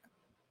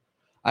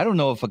don't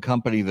know if a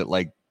company that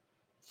like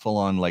full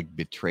on like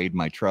betrayed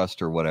my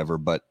trust or whatever,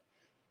 but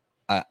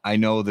I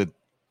know that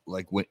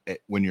like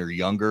when you're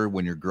younger,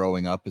 when you're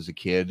growing up as a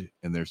kid,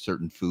 and there's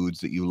certain foods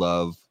that you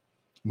love,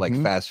 like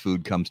Mhm. fast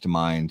food comes to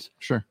mind.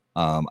 Sure.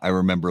 I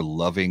remember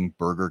loving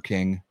Burger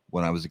King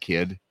when I was a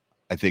kid.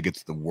 I think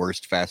it's the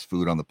worst fast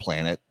food on the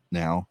planet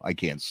now. I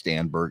can't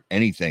stand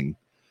anything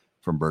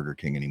from Burger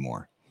King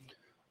anymore.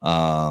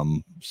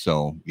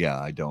 So yeah,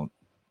 I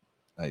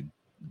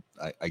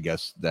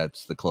guess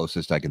that's the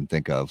closest I can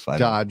think of.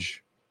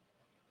 Dodge.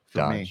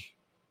 For me. Dodge.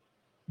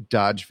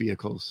 Dodge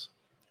vehicles.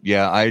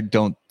 Yeah, I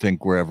don't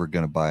think we're ever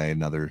going to buy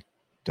another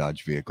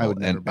Dodge vehicle. I would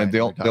never buy And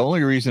another the Dodge.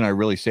 only reason I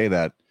really say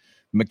that,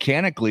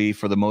 mechanically,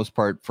 for the most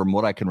part, from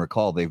what I can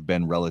recall, they've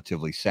been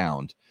relatively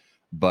sound.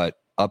 But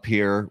up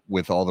here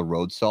with all the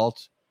road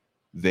salt,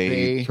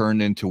 they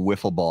turned into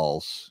wiffle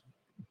balls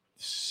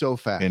so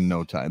fast in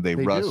no time. They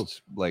They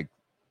rust like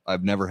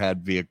I've never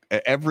had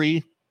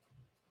every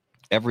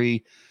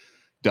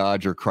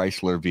Dodge or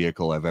Chrysler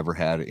vehicle I've ever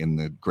had in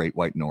the Great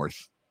White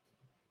North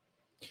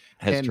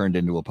has turned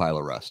into a pile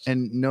of rust.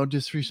 And no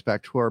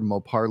disrespect to our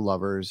Mopar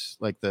lovers,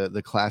 like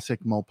the classic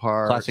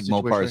Mopar. Classic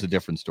Mopar is a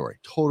different story.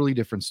 Totally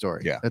different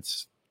story. Yeah.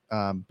 That's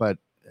but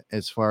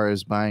as far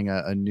as buying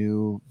a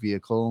new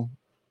vehicle,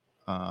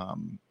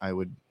 I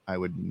would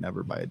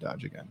never buy a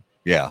Dodge again.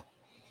 Yeah.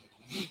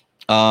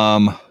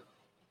 All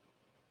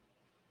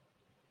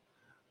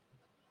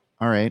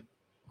right.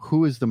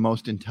 Who is the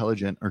most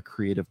intelligent or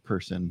creative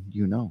person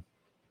you know?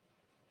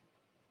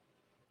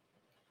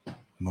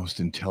 Most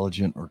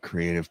intelligent or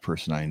creative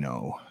person I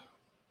know.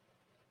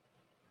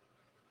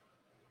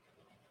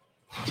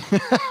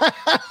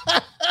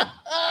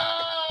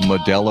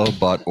 Modelo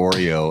bought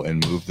Oreo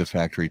and moved the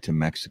factory to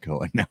Mexico,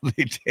 and now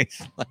they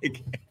taste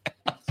like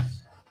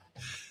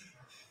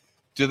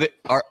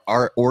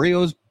are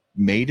Oreos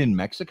made in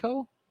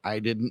Mexico? I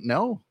didn't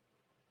know.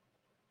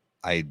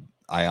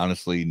 I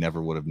honestly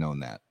never would have known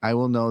that. I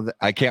will know that.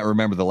 I can't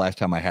remember the last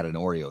time I had an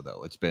Oreo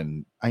though. It's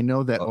been I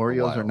know that a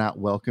Oreos are while. not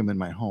welcome in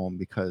my home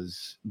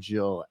because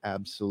Jill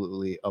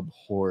absolutely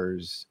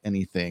abhors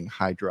anything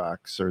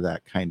Hydrox or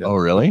that kind of. Oh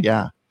really?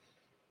 Yeah.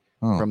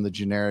 Oh. From the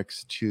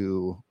generics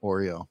to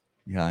Oreo.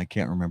 Yeah, I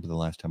can't remember the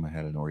last time I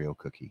had an Oreo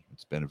cookie.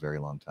 It's been a very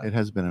long time. It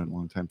has been a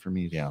long time for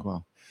me Yeah. as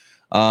well.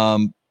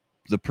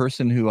 The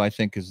person who I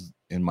think is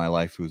in my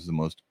life who's the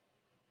most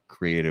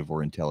creative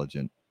or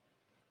intelligent.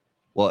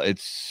 Well, it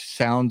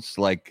sounds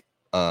like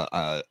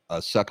a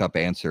suck up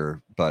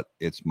answer, but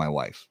it's my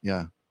wife.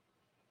 Yeah.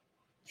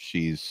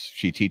 She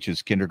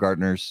teaches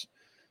kindergartners.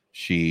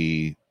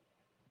 She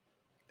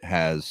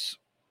has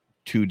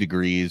 2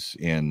 degrees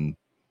in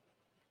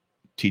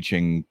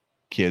teaching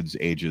kids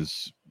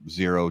ages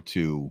 0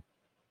 to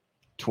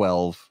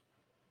 12.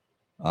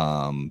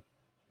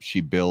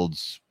 She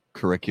builds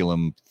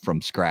curriculum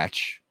from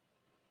scratch.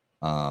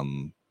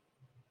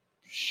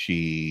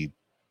 She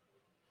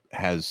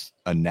has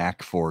a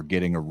knack for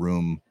getting a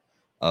room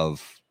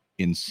of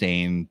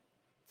insane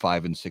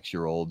 5 and 6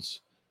 year olds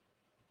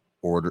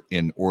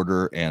in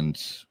order and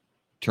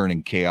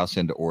turning chaos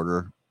into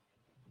order.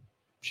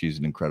 She's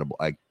an incredible.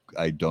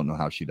 I don't know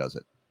how she does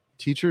it.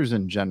 Teachers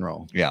in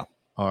general. Yeah.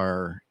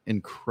 Are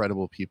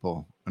incredible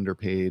people,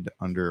 underpaid,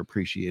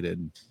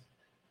 underappreciated.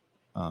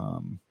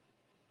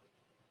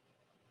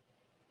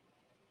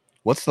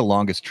 What's the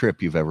longest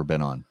trip you've ever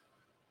been on?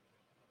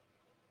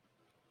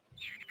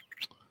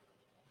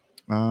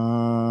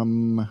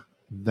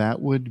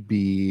 That would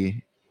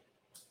be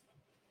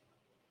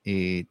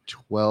a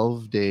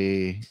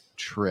 12-day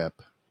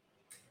trip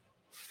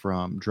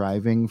from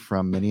driving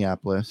from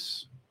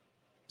Minneapolis,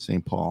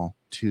 St. Paul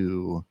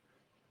to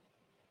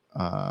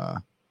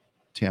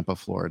Tampa,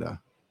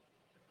 Florida.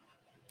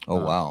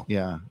 Oh, wow.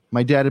 Yeah.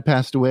 My dad had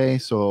passed away,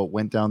 so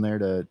went down there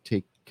to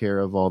take care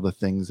of all the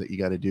things that you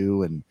got to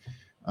do. And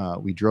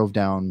we drove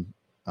down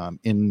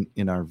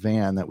in our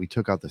van that we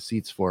took out the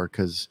seats for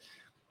because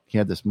he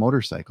had this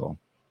motorcycle.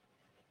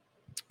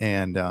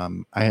 And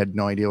I had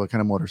no idea what kind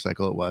of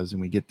motorcycle it was.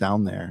 And we get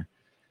down there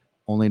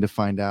only to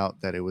find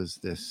out that it was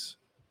this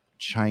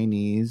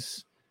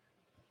Chinese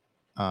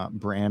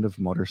brand of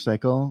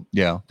motorcycle.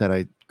 Yeah. That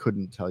I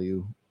couldn't tell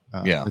you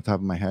at the top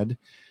of my head.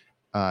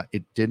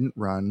 It didn't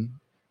run.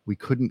 We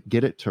couldn't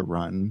get it to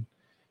run.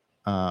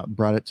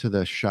 Brought it to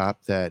the shop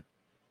that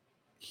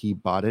he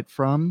bought it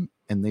from,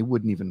 and they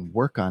wouldn't even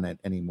work on it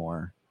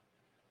anymore.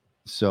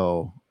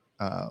 So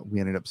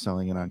we ended up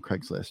selling it on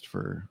Craigslist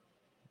for,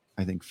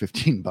 I think,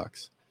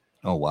 $15.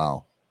 Oh,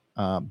 wow.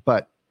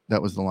 But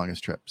that was the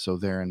longest trip. So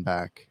there and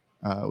back.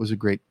 It was a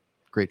great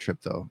trip,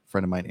 though. A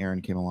friend of mine,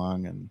 Aaron, came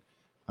along, and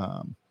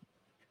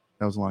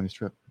that was the longest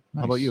trip.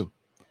 Nice. How about you?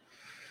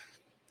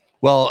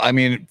 Well, I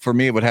mean, for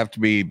me, it would have to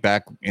be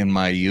back in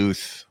my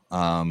youth.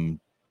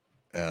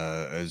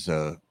 As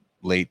a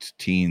late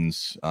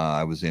teens,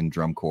 I was in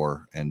drum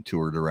corps and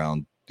toured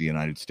around the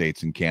United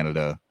States and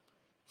Canada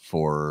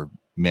for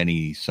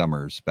many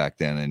summers back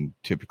then. And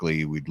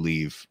typically we'd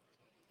leave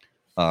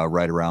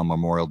right around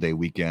Memorial Day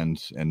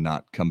weekend and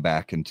not come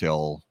back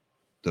until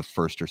the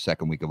first or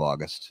second week of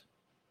August.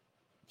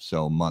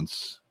 So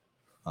months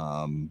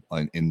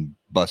in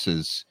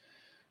buses,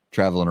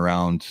 traveling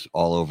around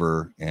all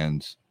over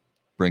and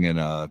bringing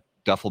a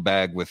duffel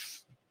bag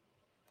with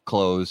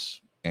clothes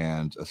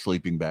and a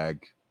sleeping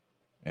bag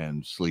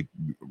and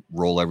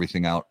roll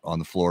everything out on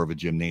the floor of a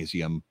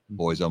gymnasium,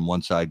 boys on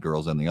one side,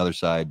 girls on the other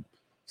side,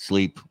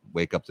 sleep,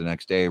 wake up the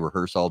next day,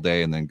 rehearse all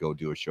day, and then go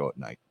do a show at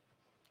night,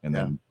 and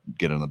then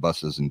get on the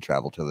buses and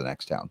travel to the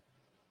next town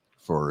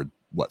for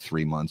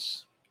 3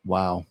 months.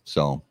 Wow.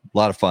 So a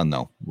lot of fun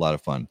though. A lot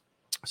of fun.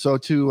 So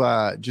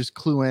to just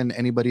clue in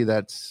anybody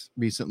that's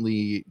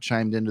recently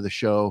chimed into the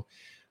show,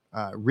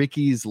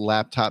 Ricky's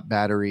laptop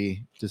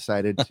battery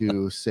decided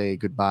to say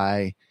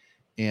goodbye,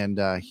 and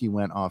he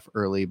went off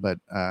early. But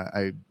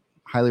I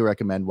highly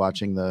recommend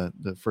watching the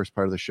first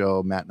part of the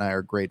show. Matt and I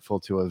are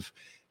grateful to have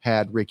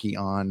had Ricky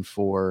on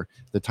for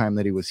the time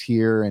that he was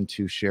here and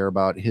to share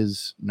about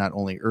his not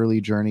only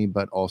early journey,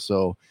 but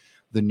also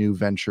the new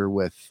venture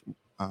with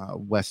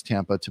West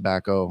Tampa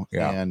Tobacco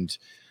and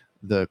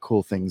the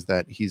cool things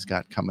that he's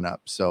got coming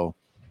up. So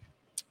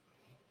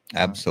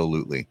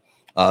absolutely.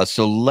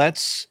 So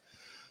let's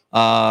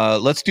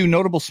do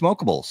notable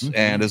smokables.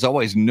 And as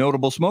always,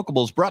 notable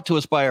smokables brought to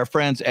us by our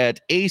friends at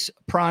Ace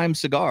Prime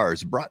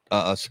Cigars.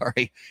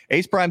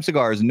 Ace Prime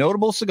Cigars,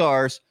 notable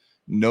cigars,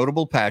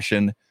 notable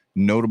passion,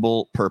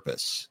 notable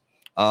purpose.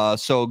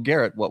 So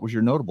Garrett, what was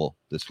your notable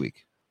this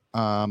week?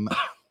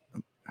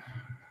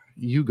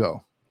 You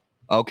go.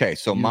 Okay,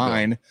 so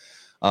mine,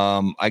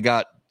 I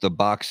got the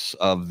box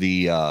of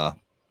the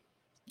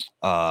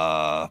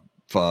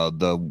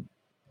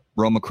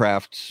Roma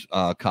Craft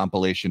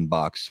compilation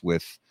box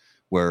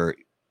where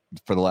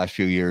for the last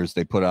few years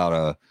they put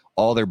out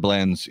all their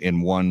blends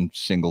in one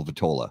single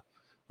Vitola.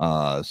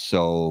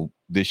 So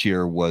this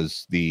year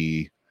was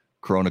the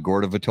Corona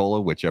Gorda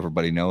Vitola, which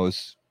everybody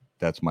knows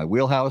that's my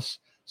wheelhouse.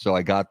 So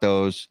I got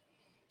those,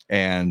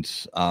 and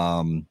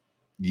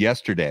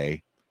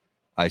yesterday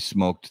I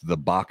smoked the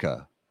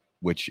Baca,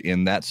 which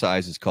in that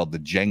size is called the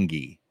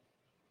Jengi.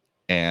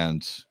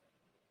 And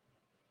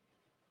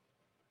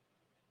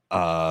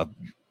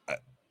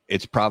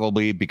it's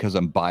probably because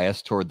I'm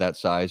biased toward that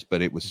size,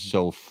 but it was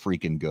so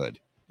freaking good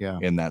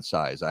in that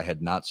size. I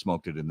had not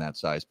smoked it in that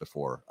size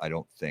before. I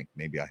don't think.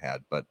 Maybe I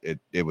had, but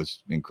it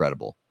was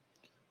incredible.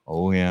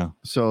 Oh, yeah.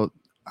 So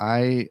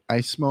I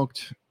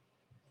smoked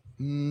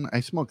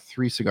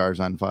 3 cigars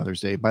on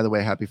Father's Day. By the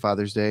way, happy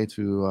Father's Day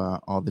to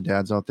all the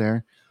dads out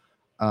there.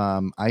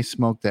 I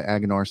smoked the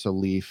Aganorsa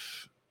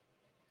Leaf.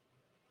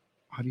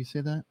 How do you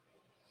say that?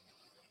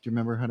 Do you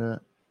remember how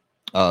to?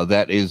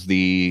 That is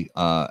the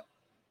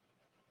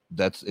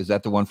is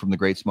that the one from the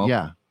Great Smoke?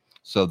 Yeah.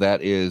 So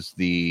that is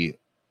the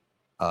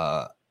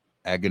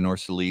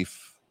Aganorsa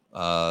Leaf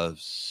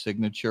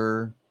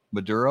signature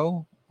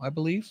Maduro, I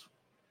believe.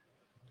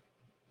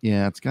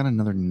 Yeah, it's got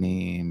another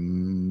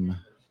name.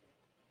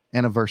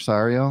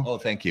 Anniversario. Oh,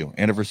 thank you.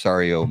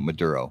 Anniversario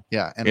Maduro.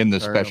 Yeah. In the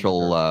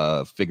special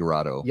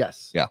Figurado.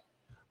 Yes. Yeah.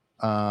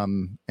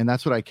 And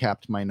that's what I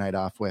capped my night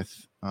off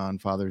with on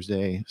Father's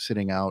Day,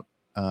 sitting out.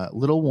 A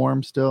little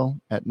warm still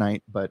at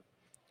night, but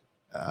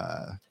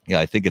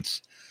I think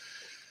it's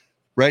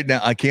right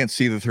now. I can't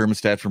see the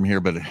thermostat from here,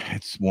 but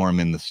it's warm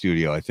in the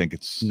studio. I think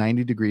it's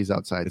 90 degrees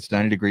outside. It's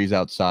 90 degrees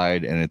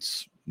outside, and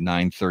it's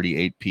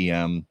 9:38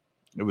 p.m.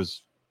 It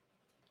was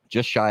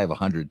just shy of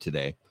 100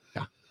 today.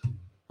 Yeah.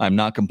 I'm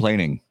not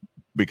complaining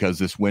because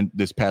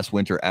this past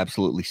winter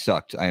absolutely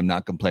sucked. I am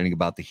not complaining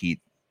about the heat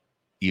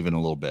even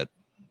a little bit.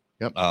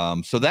 Yep.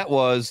 So that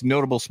was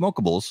Notable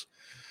Smokables,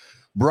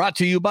 brought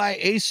to you by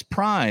Ace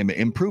Prime,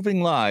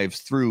 improving lives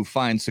through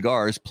fine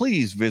cigars.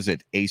 Please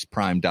visit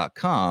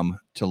aceprime.com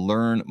to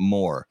learn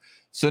more.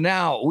 So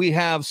now we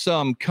have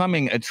some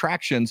coming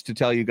attractions to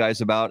tell you guys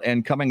about,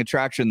 and coming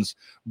attractions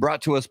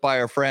brought to us by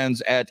our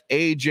friends at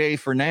AJ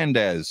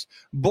Fernandez.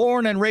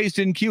 Born and raised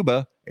in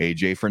Cuba,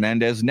 AJ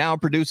Fernandez now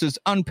produces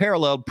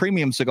unparalleled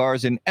premium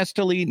cigars in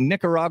Esteli,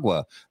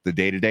 Nicaragua. The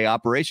day-to-day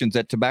operations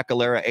at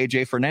Tabacalera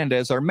AJ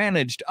Fernandez are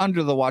managed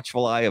under the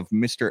watchful eye of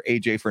Mr.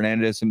 AJ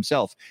Fernandez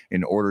himself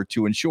in order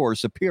to ensure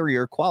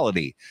superior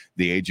quality.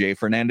 The AJ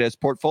Fernandez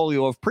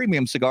portfolio of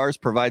premium cigars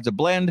provides a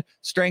blend,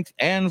 strength,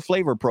 and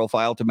flavor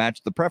profile to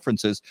match the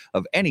preferences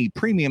of any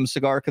premium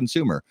cigar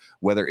consumer,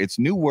 whether it's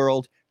New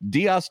World,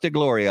 Dias de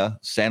Gloria,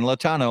 San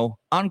Latano,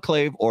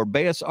 Enclave, or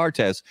Bellas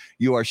Artes.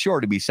 You are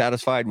sure to be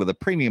satisfied with a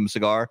premium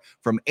cigar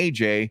from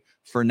AJ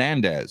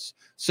Fernandez.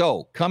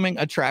 So, coming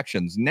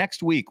attractions.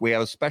 Next week, we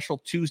have a special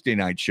Tuesday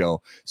night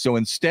show. So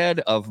instead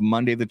of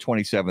Monday the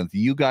 27th,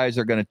 you guys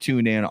are going to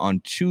tune in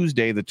on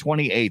Tuesday the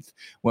 28th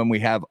when we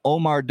have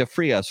Omar De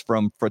Frias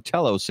from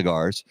Fratello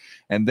Cigars.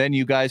 And then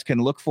you guys can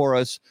look for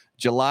us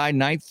July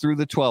 9th through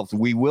the 12th.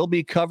 We will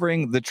be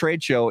covering the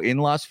trade show in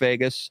Las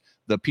Vegas,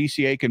 the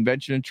PCA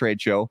Convention and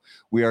Trade Show.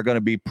 We are going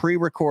to be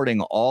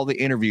pre-recording all the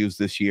interviews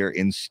this year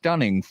in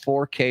stunning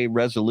 4K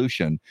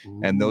resolution,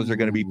 and those are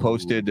going to be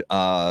posted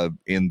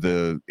in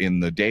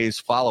the days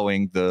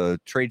following the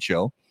trade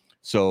show.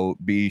 So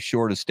be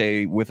sure to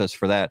stay with us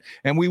for that.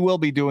 And we will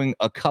be doing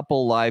a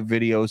couple live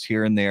videos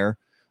here and there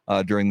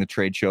during the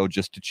trade show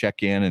just to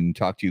check in and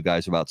talk to you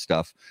guys about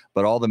stuff.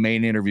 But all the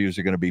main interviews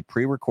are going to be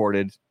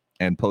pre-recorded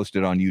and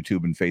posted on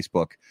YouTube and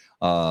Facebook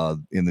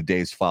in the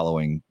days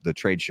following the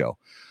trade show.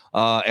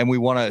 And we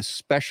want to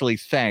especially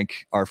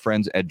thank our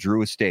friends at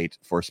Drew Estate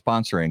for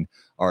sponsoring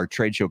our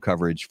trade show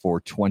coverage for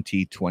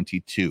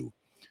 2022.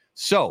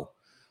 So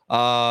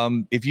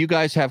if you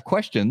guys have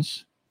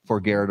questions for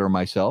Garrett or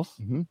myself,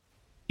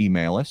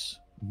 email us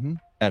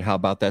at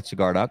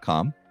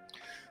howaboutthatcigar.com.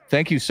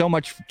 Thank you so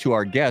much to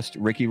our guest,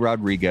 Ricky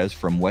Rodriguez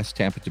from West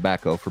Tampa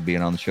Tobacco, for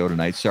being on the show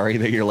tonight. Sorry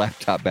that your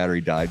laptop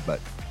battery died, but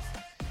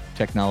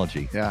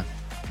technology. Yeah,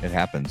 it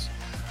happens.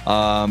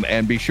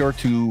 And be sure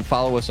to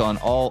follow us on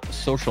all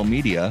social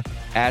media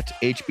at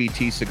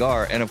HBT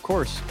Cigar. And of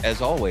course,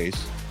 as always,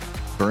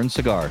 burn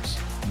cigars,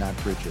 not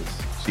bridges.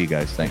 See you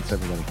guys. Thanks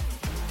everybody.